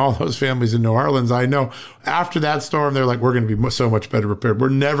Katrina and all those families in New Orleans. I know after that storm, they're like, we're going to be so much better prepared. We're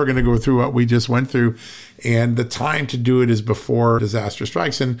never going to go through what we just went through. And the time to do it is before disaster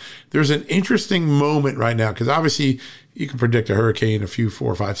strikes. And there's an interesting moment right now, because obviously you can predict a hurricane a few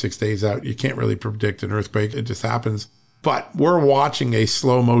 4, 5, 6 days out. You can't really predict an earthquake. It just happens. But we're watching a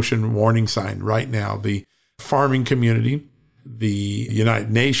slow motion warning sign right now. The farming community, the United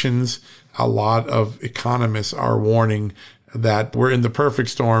Nations, a lot of economists are warning that we're in the perfect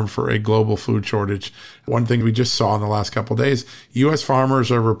storm for a global food shortage. One thing we just saw in the last couple of days, U.S. farmers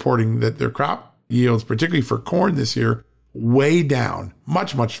are reporting that their crop yields, particularly for corn this year, way down,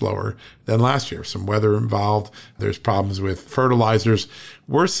 much, much lower than last year. Some weather involved. There's problems with fertilizers.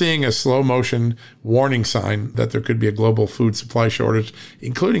 We're seeing a slow motion warning sign that there could be a global food supply shortage,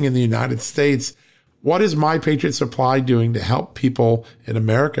 including in the United States. What is My Patriot Supply doing to help people in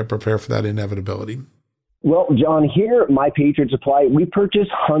America prepare for that inevitability? Well, John, here at My Patriot Supply, we purchase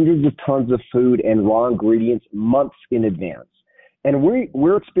hundreds of tons of food and raw ingredients months in advance. And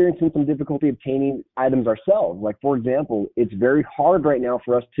we're experiencing some difficulty obtaining items ourselves. Like, for example, it's very hard right now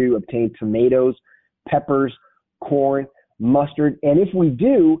for us to obtain tomatoes, peppers, corn, mustard. And if we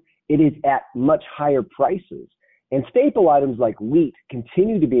do, it is at much higher prices. And staple items like wheat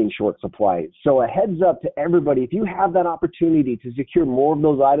continue to be in short supply. So a heads up to everybody, if you have that opportunity to secure more of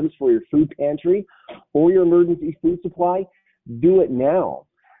those items for your food pantry or your emergency food supply, do it now.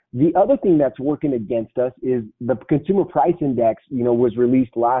 The other thing that's working against us is the consumer price index, was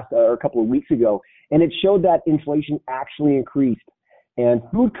released a couple of weeks ago, and it showed that inflation actually increased, and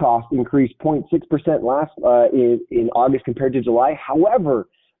food costs increased 0.6% in August compared to July. However,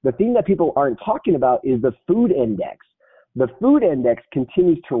 the thing that people aren't talking about is the food index. The food index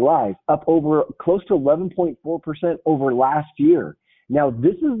continues to rise, up over close to 11.4% over last year. Now,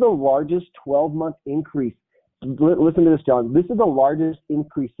 this is the largest 12-month increase. Listen to this, John. This is the largest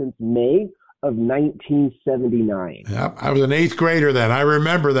increase since May of 1979. Yeah, I was an 8th grader then. I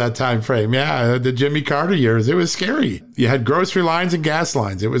remember that time frame. Yeah, the Jimmy Carter years. It was scary. You had grocery lines and gas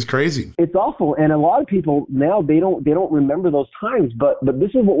lines. It was crazy. It's awful. And a lot of people now, they don't remember those times. But this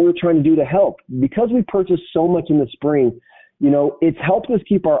is what we're trying to do to help. Because we purchased so much in the spring, it's helped us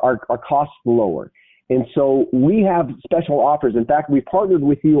keep our costs lower. And so we have special offers. In fact, we partnered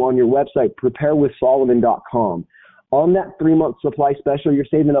with you on your website, preparewithsolomon.com. On that 3-month supply special, you're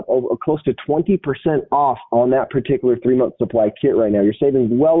saving up over close to 20% off on that particular 3-month supply kit right now. You're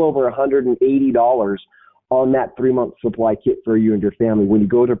saving well over $180 on that 3-month supply kit for you and your family when you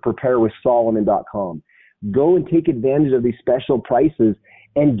go to preparewithsolomon.com. Go and take advantage of these special prices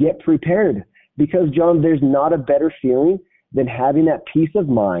and get prepared. Because, John, there's not a better feeling than having that peace of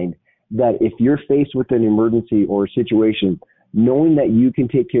mind that if you're faced with an emergency or a situation, knowing that you can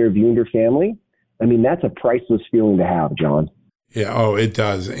take care of you and your family, that's a priceless feeling to have, John. Yeah, it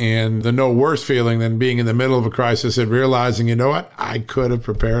does. And the no worse feeling than being in the middle of a crisis and realizing, you know what, I could have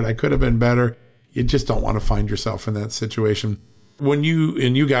prepared, I could have been better. You just don't want to find yourself in that situation. When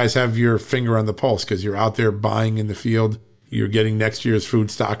you guys have your finger on the pulse because you're out there buying in the field, you're getting next year's food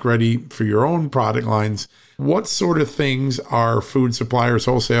stock ready for your own product lines. What sort of things are food suppliers,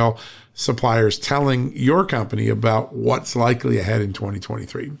 wholesale suppliers telling your company about what's likely ahead in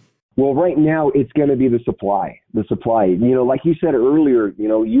 2023? Well, right now it's going to be the supply. Like you said earlier,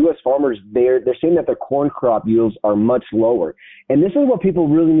 U.S. farmers, they're saying that their corn crop yields are much lower. And this is what people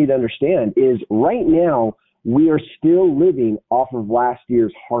really need to understand is right now we are still living off of last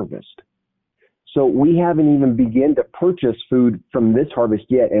year's harvest. So we haven't even begun to purchase food from this harvest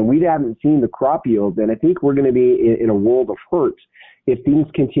yet, and we haven't seen the crop yields. And I think we're going to be in a world of hurt if things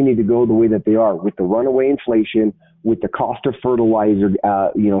continue to go the way that they are, with the runaway inflation, with the cost of fertilizer,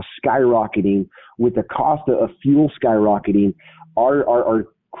 skyrocketing, with the cost of fuel skyrocketing. Our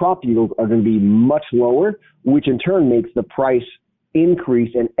crop yields are going to be much lower, which in turn makes the price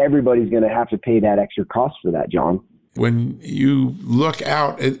increase, and everybody's going to have to pay that extra cost for that, John. When you look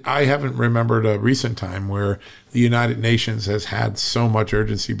out, I haven't remembered a recent time where the United Nations has had so much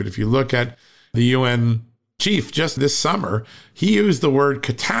urgency. But if you look at the UN chief just this summer, he used the word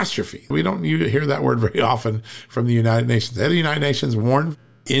catastrophe. We don't hear that word very often from the United Nations. The United Nations warned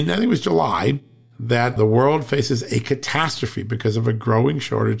I think it was July, that the world faces a catastrophe because of a growing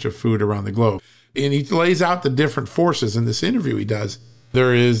shortage of food around the globe. And he lays out the different forces in this interview he does.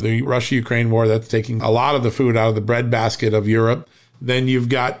 There is the Russia-Ukraine war that's taking a lot of the food out of the breadbasket of Europe. Then you've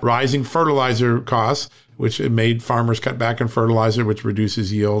got rising fertilizer costs, which made farmers cut back on fertilizer, which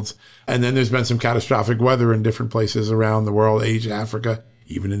reduces yields. And then there's been some catastrophic weather in different places around the world, Asia, Africa,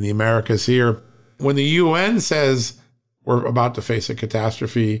 even in the Americas here. When the UN says we're about to face a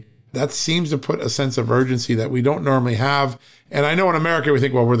catastrophe, that seems to put a sense of urgency that we don't normally have. And I know in America, we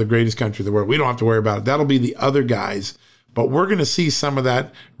think, well, we're the greatest country in the world. We don't have to worry about it. That'll be the other guys. But we're going to see some of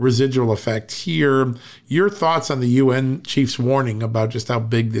that residual effect here. Your thoughts on the UN chief's warning about just how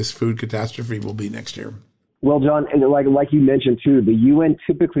big this food catastrophe will be next year? Well, John, like you mentioned too, the UN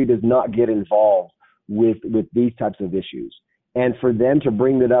typically does not get involved with these types of issues. And for them to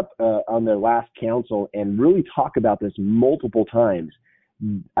bring it up on their last council and really talk about this multiple times,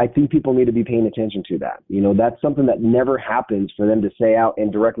 I think people need to be paying attention to that. You know, that's something that never happens for them to say out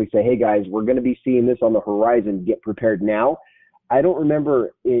and directly say, hey, guys, we're going to be seeing this on the horizon. Get prepared now. I don't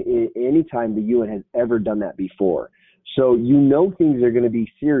remember any time the UN has ever done that before. So you know things are going to be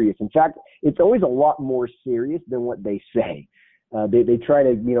serious. In fact, it's always a lot more serious than what they say. They try to,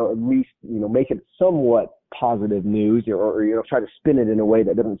 at least, make it somewhat positive news or try to spin it in a way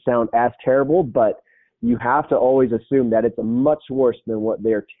that doesn't sound as terrible, but you have to always assume that it's much worse than what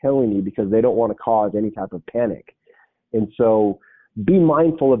they're telling you because they don't want to cause any type of panic. And so be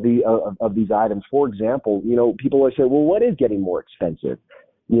mindful of these items. For example, people always say, well, what is getting more expensive?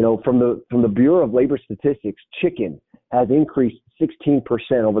 From the Bureau of Labor Statistics, chicken has increased 16%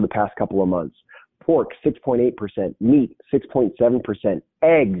 over the past couple of months. Pork, 6.8%. Meat, 6.7%.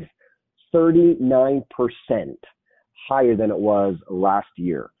 Eggs, 39% higher than it was last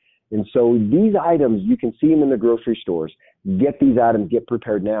year. And so these items, you can see them in the grocery stores. Get these items, get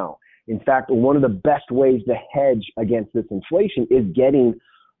prepared now. In fact, one of the best ways to hedge against this inflation is getting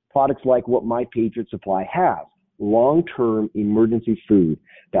products like what My Patriot Supply has, long-term emergency food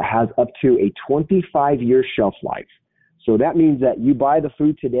that has up to a 25-year shelf life. So that means that you buy the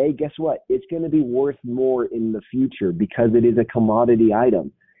food today, guess what? It's going to be worth more in the future because it is a commodity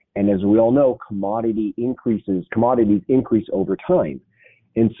item. And as we all know, commodities increase over time.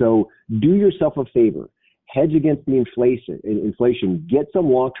 And so do yourself a favor, hedge against the inflation, get some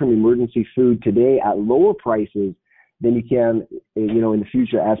long-term emergency food today at lower prices than you can, in the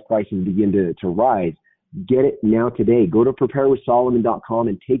future as prices begin to rise. Get it now today. Go to preparewithsolomon.com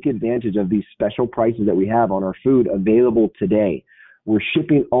and take advantage of these special prices that we have on our food available today. We're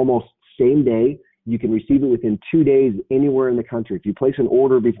shipping almost same day. You can receive it within 2 days anywhere in the country. If you place an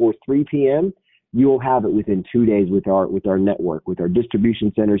order before 3 p.m., you will have it within 2 days with our network, with our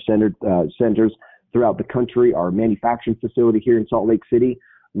distribution centers throughout the country, our manufacturing facility here in Salt Lake City.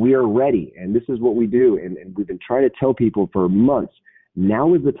 We are ready, and this is what we do. And we've been trying to tell people for months,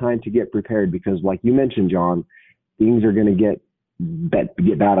 now is the time to get prepared because, like you mentioned, John, things are going to get bad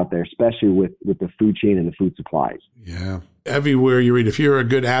out there, especially with the food chain and the food supplies. Yeah. Everywhere you read, if you're a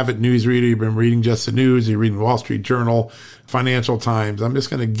good avid news reader, you've been reading Just the News, you're reading Wall Street Journal, Financial Times. I'm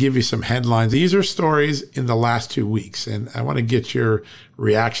just going to give you some headlines. These are stories in the last 2 weeks, and I want to get your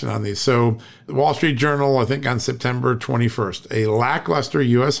reaction on these. So the Wall Street Journal, I think on September 21st, a lackluster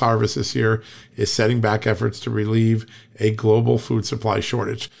U.S. harvest this year is setting back efforts to relieve a global food supply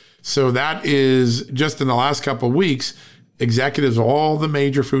shortage. So that is just in the last couple of weeks, executives of all the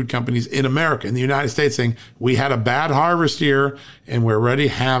major food companies in America, in the United States, saying we had a bad harvest year and we're already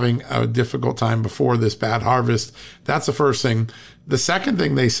having a difficult time before this bad harvest. That's the first thing. The second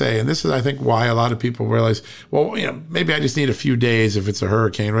thing they say, and this is, I think, why a lot of people realize, well, maybe I just need a few days if it's a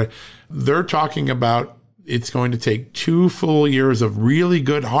hurricane, right? They're talking about it's going to take 2 full years of really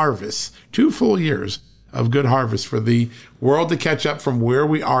good harvests, 2 full years of good harvest for the world to catch up from where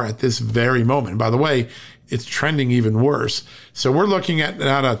we are at this very moment. And by the way, it's trending even worse. So we're looking at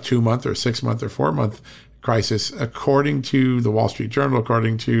not a 2-month or 6-month or 4-month crisis. According to the Wall Street Journal,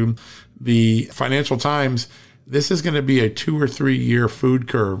 according to the Financial Times, this is going to be a 2 or 3 year food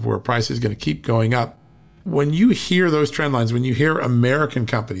curve where price is going to keep going up. When you hear those trend lines, when you hear American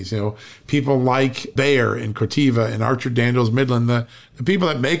companies, people like Bayer and Corteva and Archer Daniels Midland, the people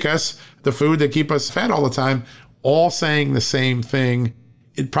that make us the food that keep us fed all the time, all saying the same thing,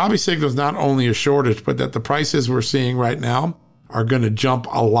 it probably signals not only a shortage, but that the prices we're seeing right now are going to jump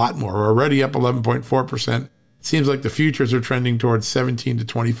a lot more. We're already up 11.4%. Seems like the futures are trending towards 17 to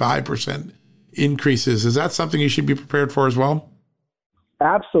 25% increases. Is that something you should be prepared for as well?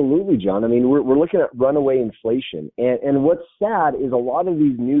 Absolutely, John. I mean, we're looking at runaway inflation. And what's sad is a lot of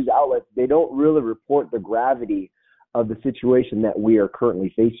these news outlets, they don't really report the gravity of the situation that we are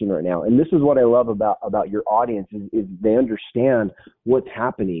currently facing right now. And this is what I love about your audience is they understand what's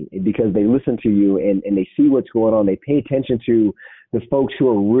happening because they listen to you and they see what's going on. They pay attention to the folks who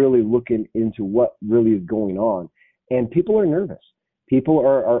are really looking into what really is going on. And people are nervous. People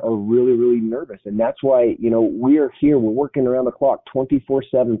are really, really nervous. And that's why, we are here. We're working around the clock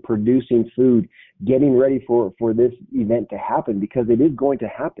 24/7, producing food, getting ready for this event to happen because it is going to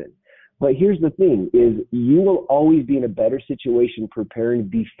happen. But here's the thing is you will always be in a better situation preparing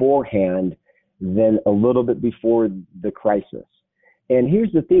beforehand than a little bit before the crisis. And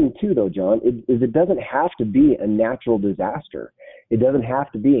here's the thing too, though, John, it doesn't have to be a natural disaster. It doesn't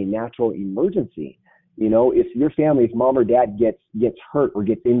have to be a natural emergency. If your family, if mom or dad gets hurt or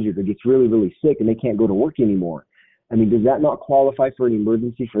gets injured or gets really, really sick and they can't go to work anymore, does that not qualify for an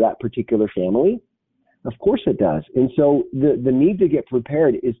emergency for that particular family? Of course it does. And so the need to get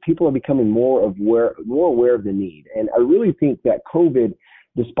prepared is people are becoming more aware of the need. And I really think that COVID,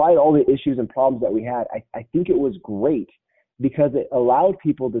 despite all the issues and problems that we had, I think it was great because it allowed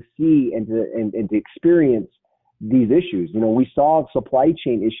people to see and to experience these issues. We saw supply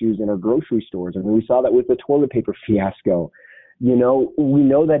chain issues in our grocery stores. We saw that with the toilet paper fiasco. We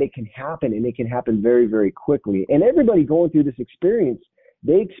know that it can happen and it can happen very, very quickly. And everybody going through this experience,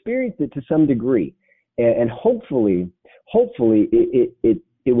 they experienced it to some degree. And hopefully it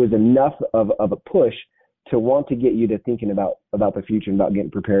was enough of a push to want to get you to thinking about the future and about getting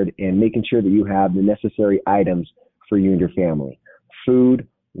prepared and making sure that you have the necessary items for you and your family. Food,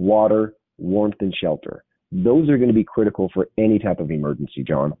 water, warmth, and shelter. Those are going to be critical for any type of emergency,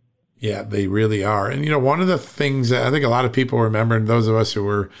 John. Yeah, they really are. And, one of the things that I think a lot of people remember, and those of us who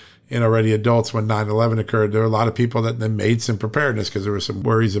were already adults when 9/11 occurred, there were a lot of people that then made some preparedness because there were some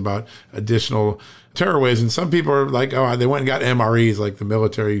worries about additional terror waves. And some people are like, they went and got MREs, like the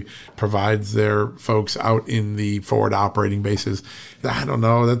military provides their folks out in the forward operating bases. I don't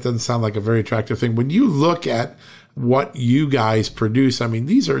know. That doesn't sound like a very attractive thing. When you look at what you guys produce,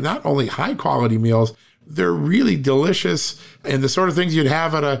 these are not only high quality meals, they're really delicious and the sort of things you'd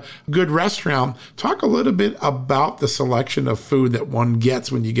have at a good restaurant. Talk a little bit about the selection of food that one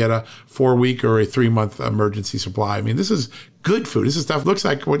gets when you get a 4-week or a 3-month emergency supply. This is good food. This is stuff looks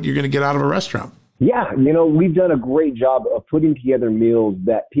like what you're going to get out of a restaurant. Yeah, we've done a great job of putting together meals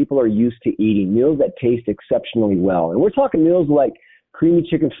that people are used to eating, meals that taste exceptionally well. And we're talking meals like creamy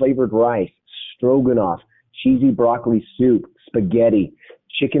chicken flavored rice, stroganoff, cheesy broccoli soup, spaghetti,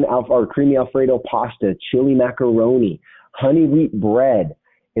 or creamy Alfredo pasta, chili macaroni, honey wheat bread.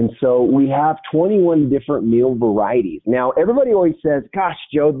 And so we have 21 different meal varieties. Now, everybody always says, gosh,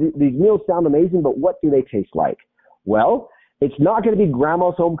 Joe, these meals sound amazing, but what do they taste like? Well, it's not going to be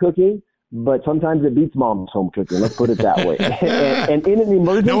grandma's home cooking, but sometimes it beats mom's home cooking. Let's put it that way. and in an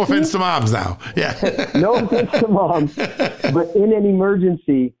emergency... No offense to moms now. Yeah. No offense to moms. But in an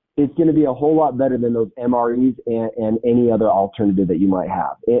emergency, it's going to be a whole lot better than those MREs and any other alternative that you might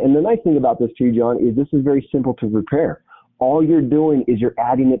have. And the nice thing about this too, John, is this is very simple to prepare. All you're doing is you're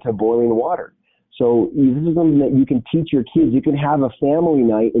adding it to boiling water. So this is something that you can teach your kids. You can have a family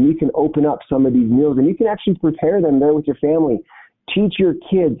night and you can open up some of these meals and you can actually prepare them there with your family. Teach your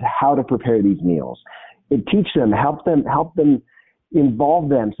kids how to prepare these meals. Teach them, help them, involve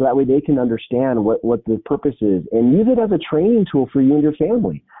them so that way they can understand what the purpose is and use it as a training tool for you and your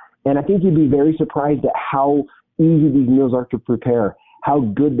family. And I think you'd be very surprised at how easy these meals are to prepare, how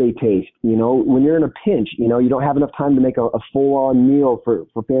good they taste. When you're in a pinch, you don't have enough time to make a full-on meal for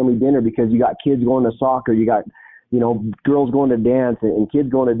family dinner because you got kids going to soccer, you got, girls going to dance and kids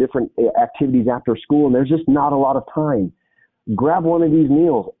going to different activities after school, and there's just not a lot of time. Grab one of these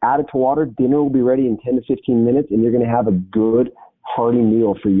meals, add it to water, dinner will be ready in 10 to 15 minutes, and you're going to have a good, hearty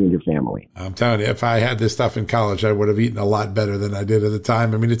meal for you and your family. I'm telling you, if I had this stuff in college, I would have eaten a lot better than I did at the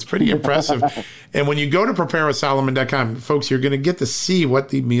time. It's pretty impressive. And when you go to preparewithsolomon.com, folks, you're going to get to see what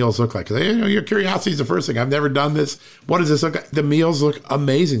the meals look like. Your curiosity is the first thing. I've never done this. What does this look like? The meals look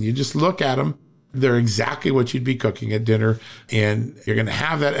amazing. You just look at them. They're exactly what you'd be cooking at dinner. And you're going to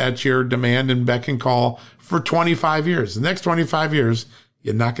have that at your demand and beck and call for 25 years. The next 25 years,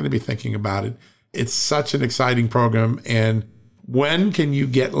 you're not going to be thinking about it. It's such an exciting program. And when can you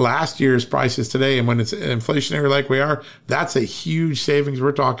get last year's prices today? And when it's inflationary like we are, that's a huge savings.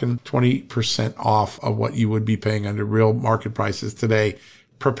 We're talking 20% off of what you would be paying under real market prices today.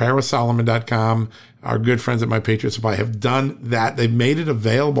 Preparewithsolomon.com. Our good friends at My Patriot Supply have done that. They've made it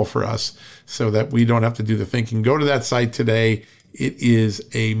available for us so that we don't have to do the thinking. Go to that site today. It is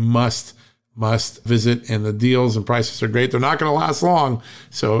a must visit, and the deals and prices are great. They're not going to last long.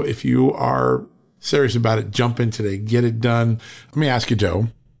 So if you are serious about it, jump in today, get it done. Let me ask you, Joe,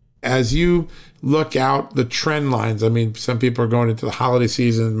 As you look out the trend lines, I mean, some people are going into the holiday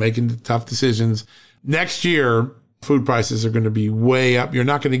season, making tough decisions. Next year, food prices are going to be way up. You're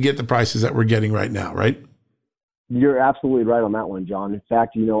not going to get the prices that we're getting right now, right? You're absolutely right on that one, John. In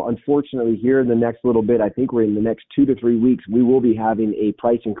fact, unfortunately here in the next little bit, I think we're in the next 2 to 3 weeks, we will be having a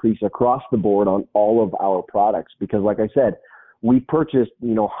price increase across the board on all of our products. Because like I said, we purchased,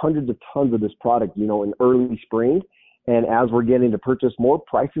 hundreds of tons of this product, in early spring. And as we're getting to purchase more,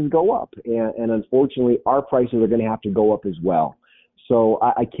 prices go up. And unfortunately, our prices are going to have to go up as well. So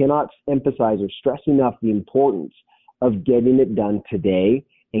I cannot emphasize or stress enough the importance of getting it done today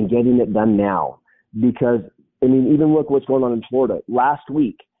and getting it done now. Because, even look what's going on in Florida. Last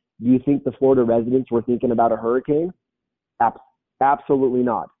week, do you think the Florida residents were thinking about a hurricane? Absolutely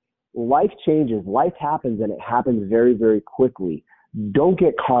not. Life changes, life happens, and it happens very, very quickly. Don't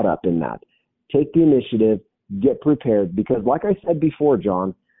get caught up in that. Take the initiative, get prepared, because like I said before,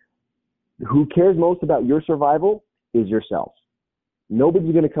 John, who cares most about your survival is yourself.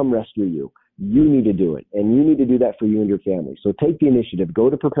 Nobody's going to come rescue you. You need to do it, and you need to do that for you and your family. So take the initiative. Go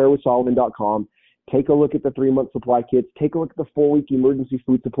to preparewithsolomon.com. Take a look at the 3-month supply kits. Take a look at the 4-week emergency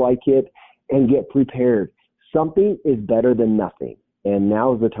food supply kit and get prepared. Something is better than nothing, and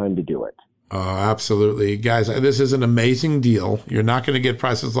now is the time to do it. Oh, absolutely. Guys, this is an amazing deal. You're not going to get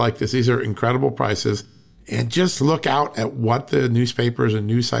prices like this. These are incredible prices. And just look out at what the newspapers and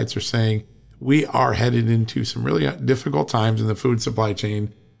news sites are saying. We are headed into some really difficult times in the food supply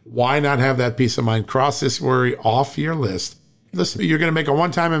chain. Why not have that peace of mind? Cross this worry off your list. Listen, you're going to make a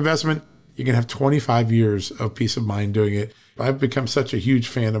one-time investment. You're going to have 25 years of peace of mind doing it. I've become such a huge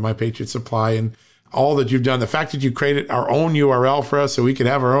fan of My Patriot Supply and all that you've done. The fact that you created our own URL for us so we could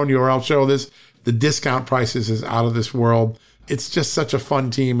have our own URL show this, the discount prices is out of this world. It's just such a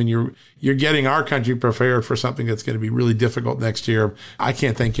fun team, and you're getting our country prepared for something that's going to be really difficult next year. I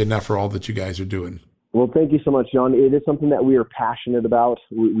can't thank you enough for all that you guys are doing. Well, thank you so much, John. It is something that we are passionate about.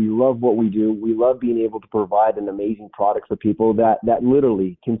 We love what we do. We love being able to provide an amazing product for people that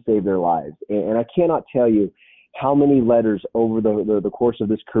literally can save their lives. And I cannot tell you how many letters over the course of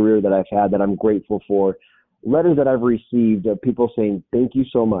this career that I've had that I'm grateful for. Letters that I've received of people saying, thank you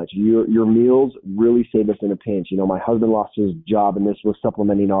so much. Your meals really saved us in a pinch. My husband lost his job and this was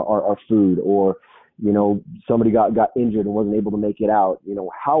supplementing our food, or, somebody got injured and wasn't able to make it out.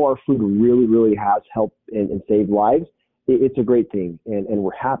 How our food really, really has helped and saved lives. It's a great thing. And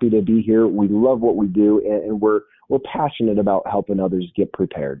we're happy to be here. We love what we do. And we're passionate about helping others get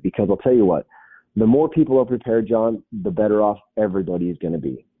prepared, because I'll tell you what, the more people are prepared, John, the better off everybody is going to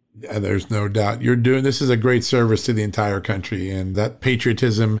be. Yeah, there's no doubt. This is a great service to the entire country, and that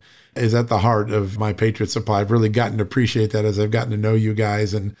patriotism is at the heart of My Patriot Supply. I've really gotten to appreciate that as I've gotten to know you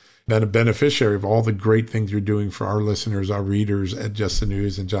guys and been a beneficiary of all the great things you're doing for our listeners, our readers at Just the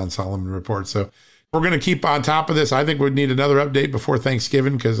News and John Solomon Report. So we're going to keep on top of this. I think we'd need another update before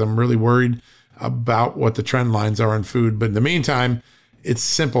Thanksgiving, because I'm really worried about what the trend lines are on food. But in the meantime, it's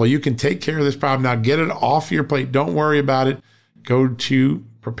simple. You can take care of this problem now. Get it off your plate. Don't worry about it. Go to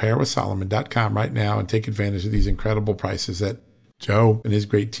preparewithsolomon.com right now and take advantage of these incredible prices that Joe and his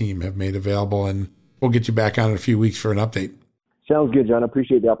great team have made available. And we'll get you back on in a few weeks for an update. Sounds good, John. I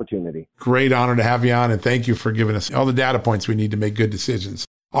appreciate the opportunity. Great honor to have you on, and thank you for giving us all the data points we need to make good decisions.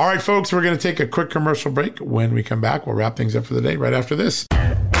 All right, folks, we're going to take a quick commercial break. When we come back, we'll wrap things up for the day right after this.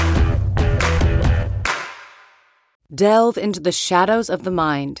 Delve into the shadows of the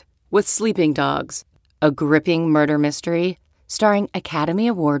mind with Sleeping Dogs, a gripping murder mystery starring Academy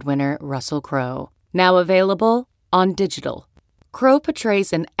Award winner Russell Crowe. Now available on digital. Crowe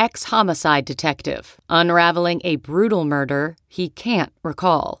portrays an ex-homicide detective unraveling a brutal murder he can't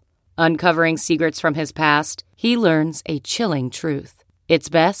recall. Uncovering secrets from his past, he learns a chilling truth. It's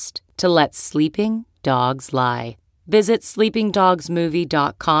best to let sleeping dogs lie. Visit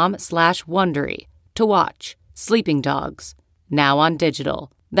sleepingdogsmovie.com/Wondery to watch Sleeping Dogs, now on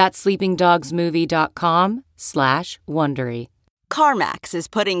digital. That's sleepingdogsmovie.com/Wondery. CarMax is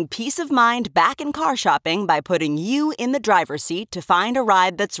putting peace of mind back in car shopping by putting you in the driver's seat to find a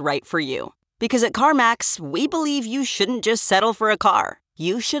ride that's right for you. Because at CarMax, we believe you shouldn't just settle for a car.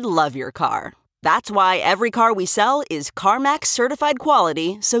 You should love your car. That's why every car we sell is CarMax certified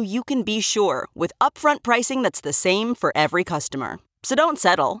quality, so you can be sure with upfront pricing that's the same for every customer. So don't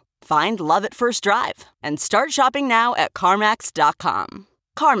settle. Find love at first drive and start shopping now at CarMax.com.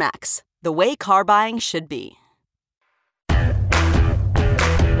 CarMax, the way car buying should be.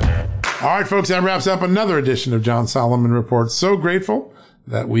 All right, folks, that wraps up another edition of John Solomon Report. So grateful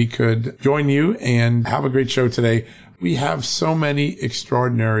that we could join you and have a great show today. We have so many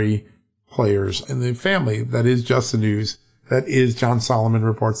extraordinary players in the family that is Just the News that is John Solomon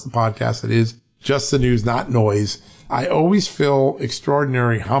Reports, the podcast. It is just the news, not noise. I always feel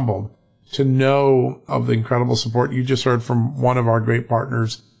extraordinarily humbled to know of the incredible support you just heard from one of our great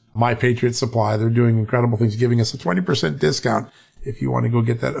partners, My Patriot Supply. They're doing incredible things, giving us a 20% discount if you want to go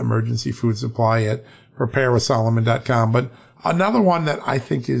get that emergency food supply at preparewithsolomon.com. But another one that I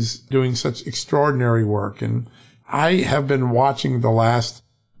think is doing such extraordinary work, and I have been watching the last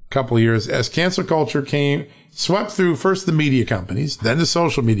couple of years as cancel culture swept through first the media companies, then the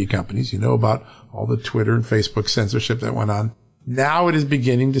social media companies. You know about all the Twitter and Facebook censorship that went on. Now it is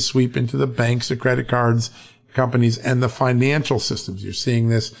beginning to sweep into the banks, the credit cards companies, and the financial systems. You're seeing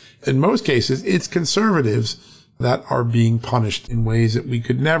this. In most cases, it's conservatives that are being punished in ways that we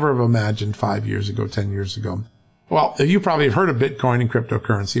could never have imagined 5 years ago, 10 years ago. Well, you probably have heard of Bitcoin and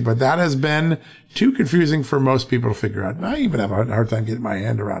cryptocurrency, but that has been too confusing for most people to figure out. I even have a hard time getting my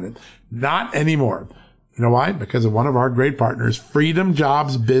hand around it. Not anymore. You know why? Because of one of our great partners, Freedom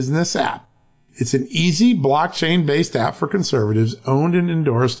Jobs Business App. It's an easy blockchain-based app for conservatives, owned and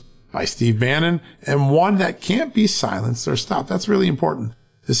endorsed by Steve Bannon, and one that can't be silenced or stopped. That's really important.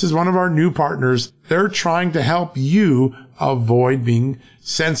 This is one of our new partners. They're trying to help you avoid being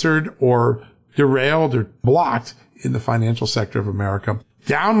censored or derailed or blocked in the financial sector of America.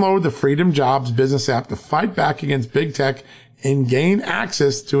 Download the Freedom Jobs Business App to fight back against big tech and gain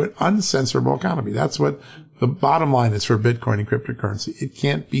access to an uncensorable economy. That's what the bottom line is for Bitcoin and cryptocurrency. It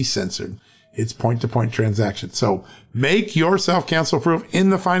can't be censored. It's point-to-point transactions. So make yourself cancel-proof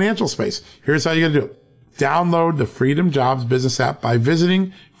in the financial space. Here's how you got to do it. Download the Freedom Jobs Business App by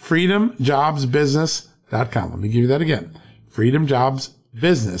visiting freedomjobsbusiness.com. Let me give you that again.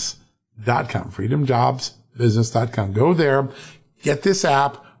 freedomjobsbusiness.com. freedomjobsbusiness.com. Go there, get this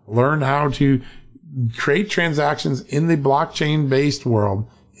app, learn how to create transactions in the blockchain-based world,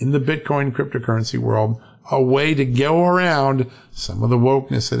 in the Bitcoin cryptocurrency world, a way to go around some of the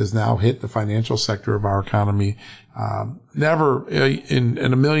wokeness that has now hit the financial sector of our economy. Never in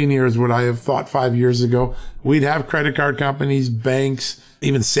a million years would I have thought 5 years ago we'd have credit card companies, banks,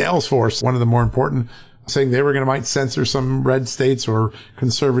 even Salesforce, one of the more important, saying they were going to might censor some red states or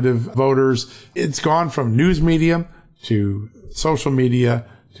conservative voters. It's gone from news media to social media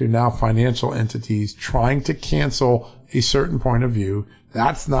to now financial entities trying to cancel a certain point of view.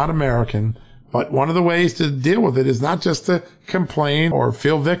 That's not American. But one of the ways to deal with it is not just to complain or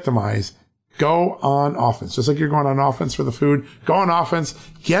feel victimized. Go on offense. Just like you're going on offense for the food, go on offense.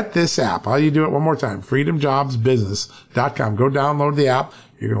 Get this app. How do you do it? One more time. freedomjobsbusiness.com. Go download the app.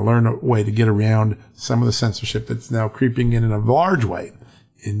 You're going to learn a way to get around some of the censorship that's now creeping in a large way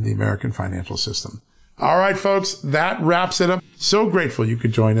in the American financial system. All right, folks, that wraps it up. So grateful you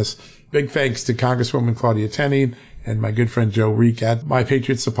could join us. Big thanks to Congresswoman Claudia Tenney and my good friend Joe Reek at My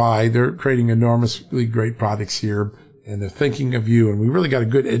Patriot Supply. They're creating enormously great products here, and they're thinking of you. And we really got a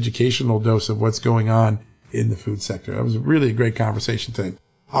good educational dose of what's going on in the food sector. That was really a great conversation today.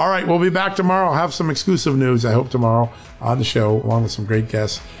 All right, we'll be back tomorrow. I'll have some exclusive news, I hope, tomorrow on the show, along with some great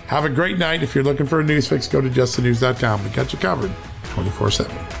guests. Have a great night. If you're looking for a news fix, go to justthenews.com. We got you covered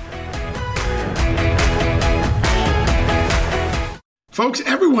 24/7. Folks,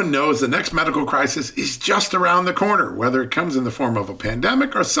 everyone knows the next medical crisis is just around the corner, whether it comes in the form of a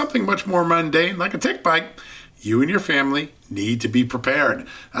pandemic or something much more mundane like a tick bite. You and your family need to be prepared.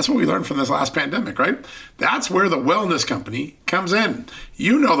 That's what we learned from this last pandemic, right? That's where the Wellness Company comes in.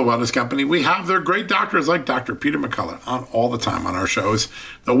 You know the Wellness Company. We have their great doctors like Dr. Peter McCullough on all the time on our shows.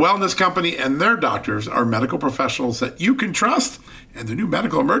 The Wellness Company and their doctors are medical professionals that you can trust, and the new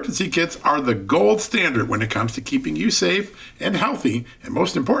medical emergency kits are the gold standard when it comes to keeping you safe and healthy, and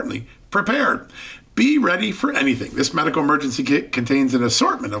most importantly, prepared. Be ready for anything. This medical emergency kit contains an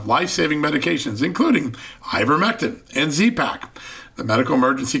assortment of life-saving medications, including ivermectin and Z-Pak. The medical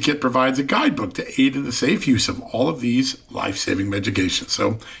emergency kit provides a guidebook to aid in the safe use of all of these life-saving medications,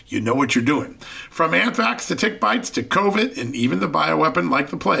 so you know what you're doing. From anthrax to tick bites to COVID and even the bioweapon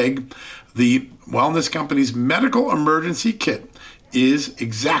like the plague, the Wellness Company's medical emergency kit is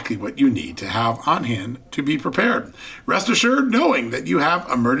exactly what you need to have on hand to be prepared. Rest assured knowing that you have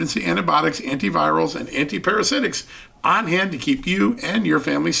emergency antibiotics, antivirals, and antiparasitics on hand to keep you and your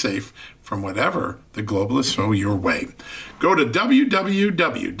family safe from whatever the globalists throw your way. Go to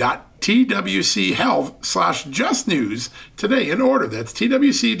www.twchealth/justnews today and order. That's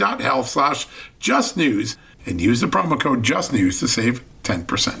twc.health/justnews and use the promo code JUSTNEWS to save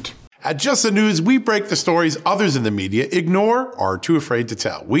 10%. At Just the News, we break the stories others in the media ignore or are too afraid to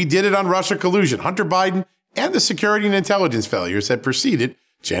tell. We did it on Russia collusion, Hunter Biden, and the security and intelligence failures that preceded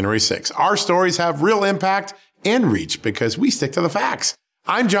January 6th. Our stories have real impact and reach because we stick to the facts.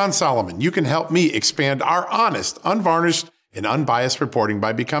 I'm John Solomon. You can help me expand our honest, unvarnished, and unbiased reporting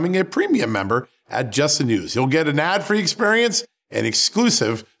by becoming a premium member at Just the News. You'll get an ad-free experience and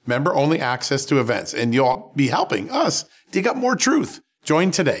exclusive member-only access to events, and you'll be helping us dig up more truth.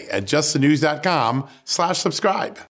 Join today at justthenews.com/subscribe.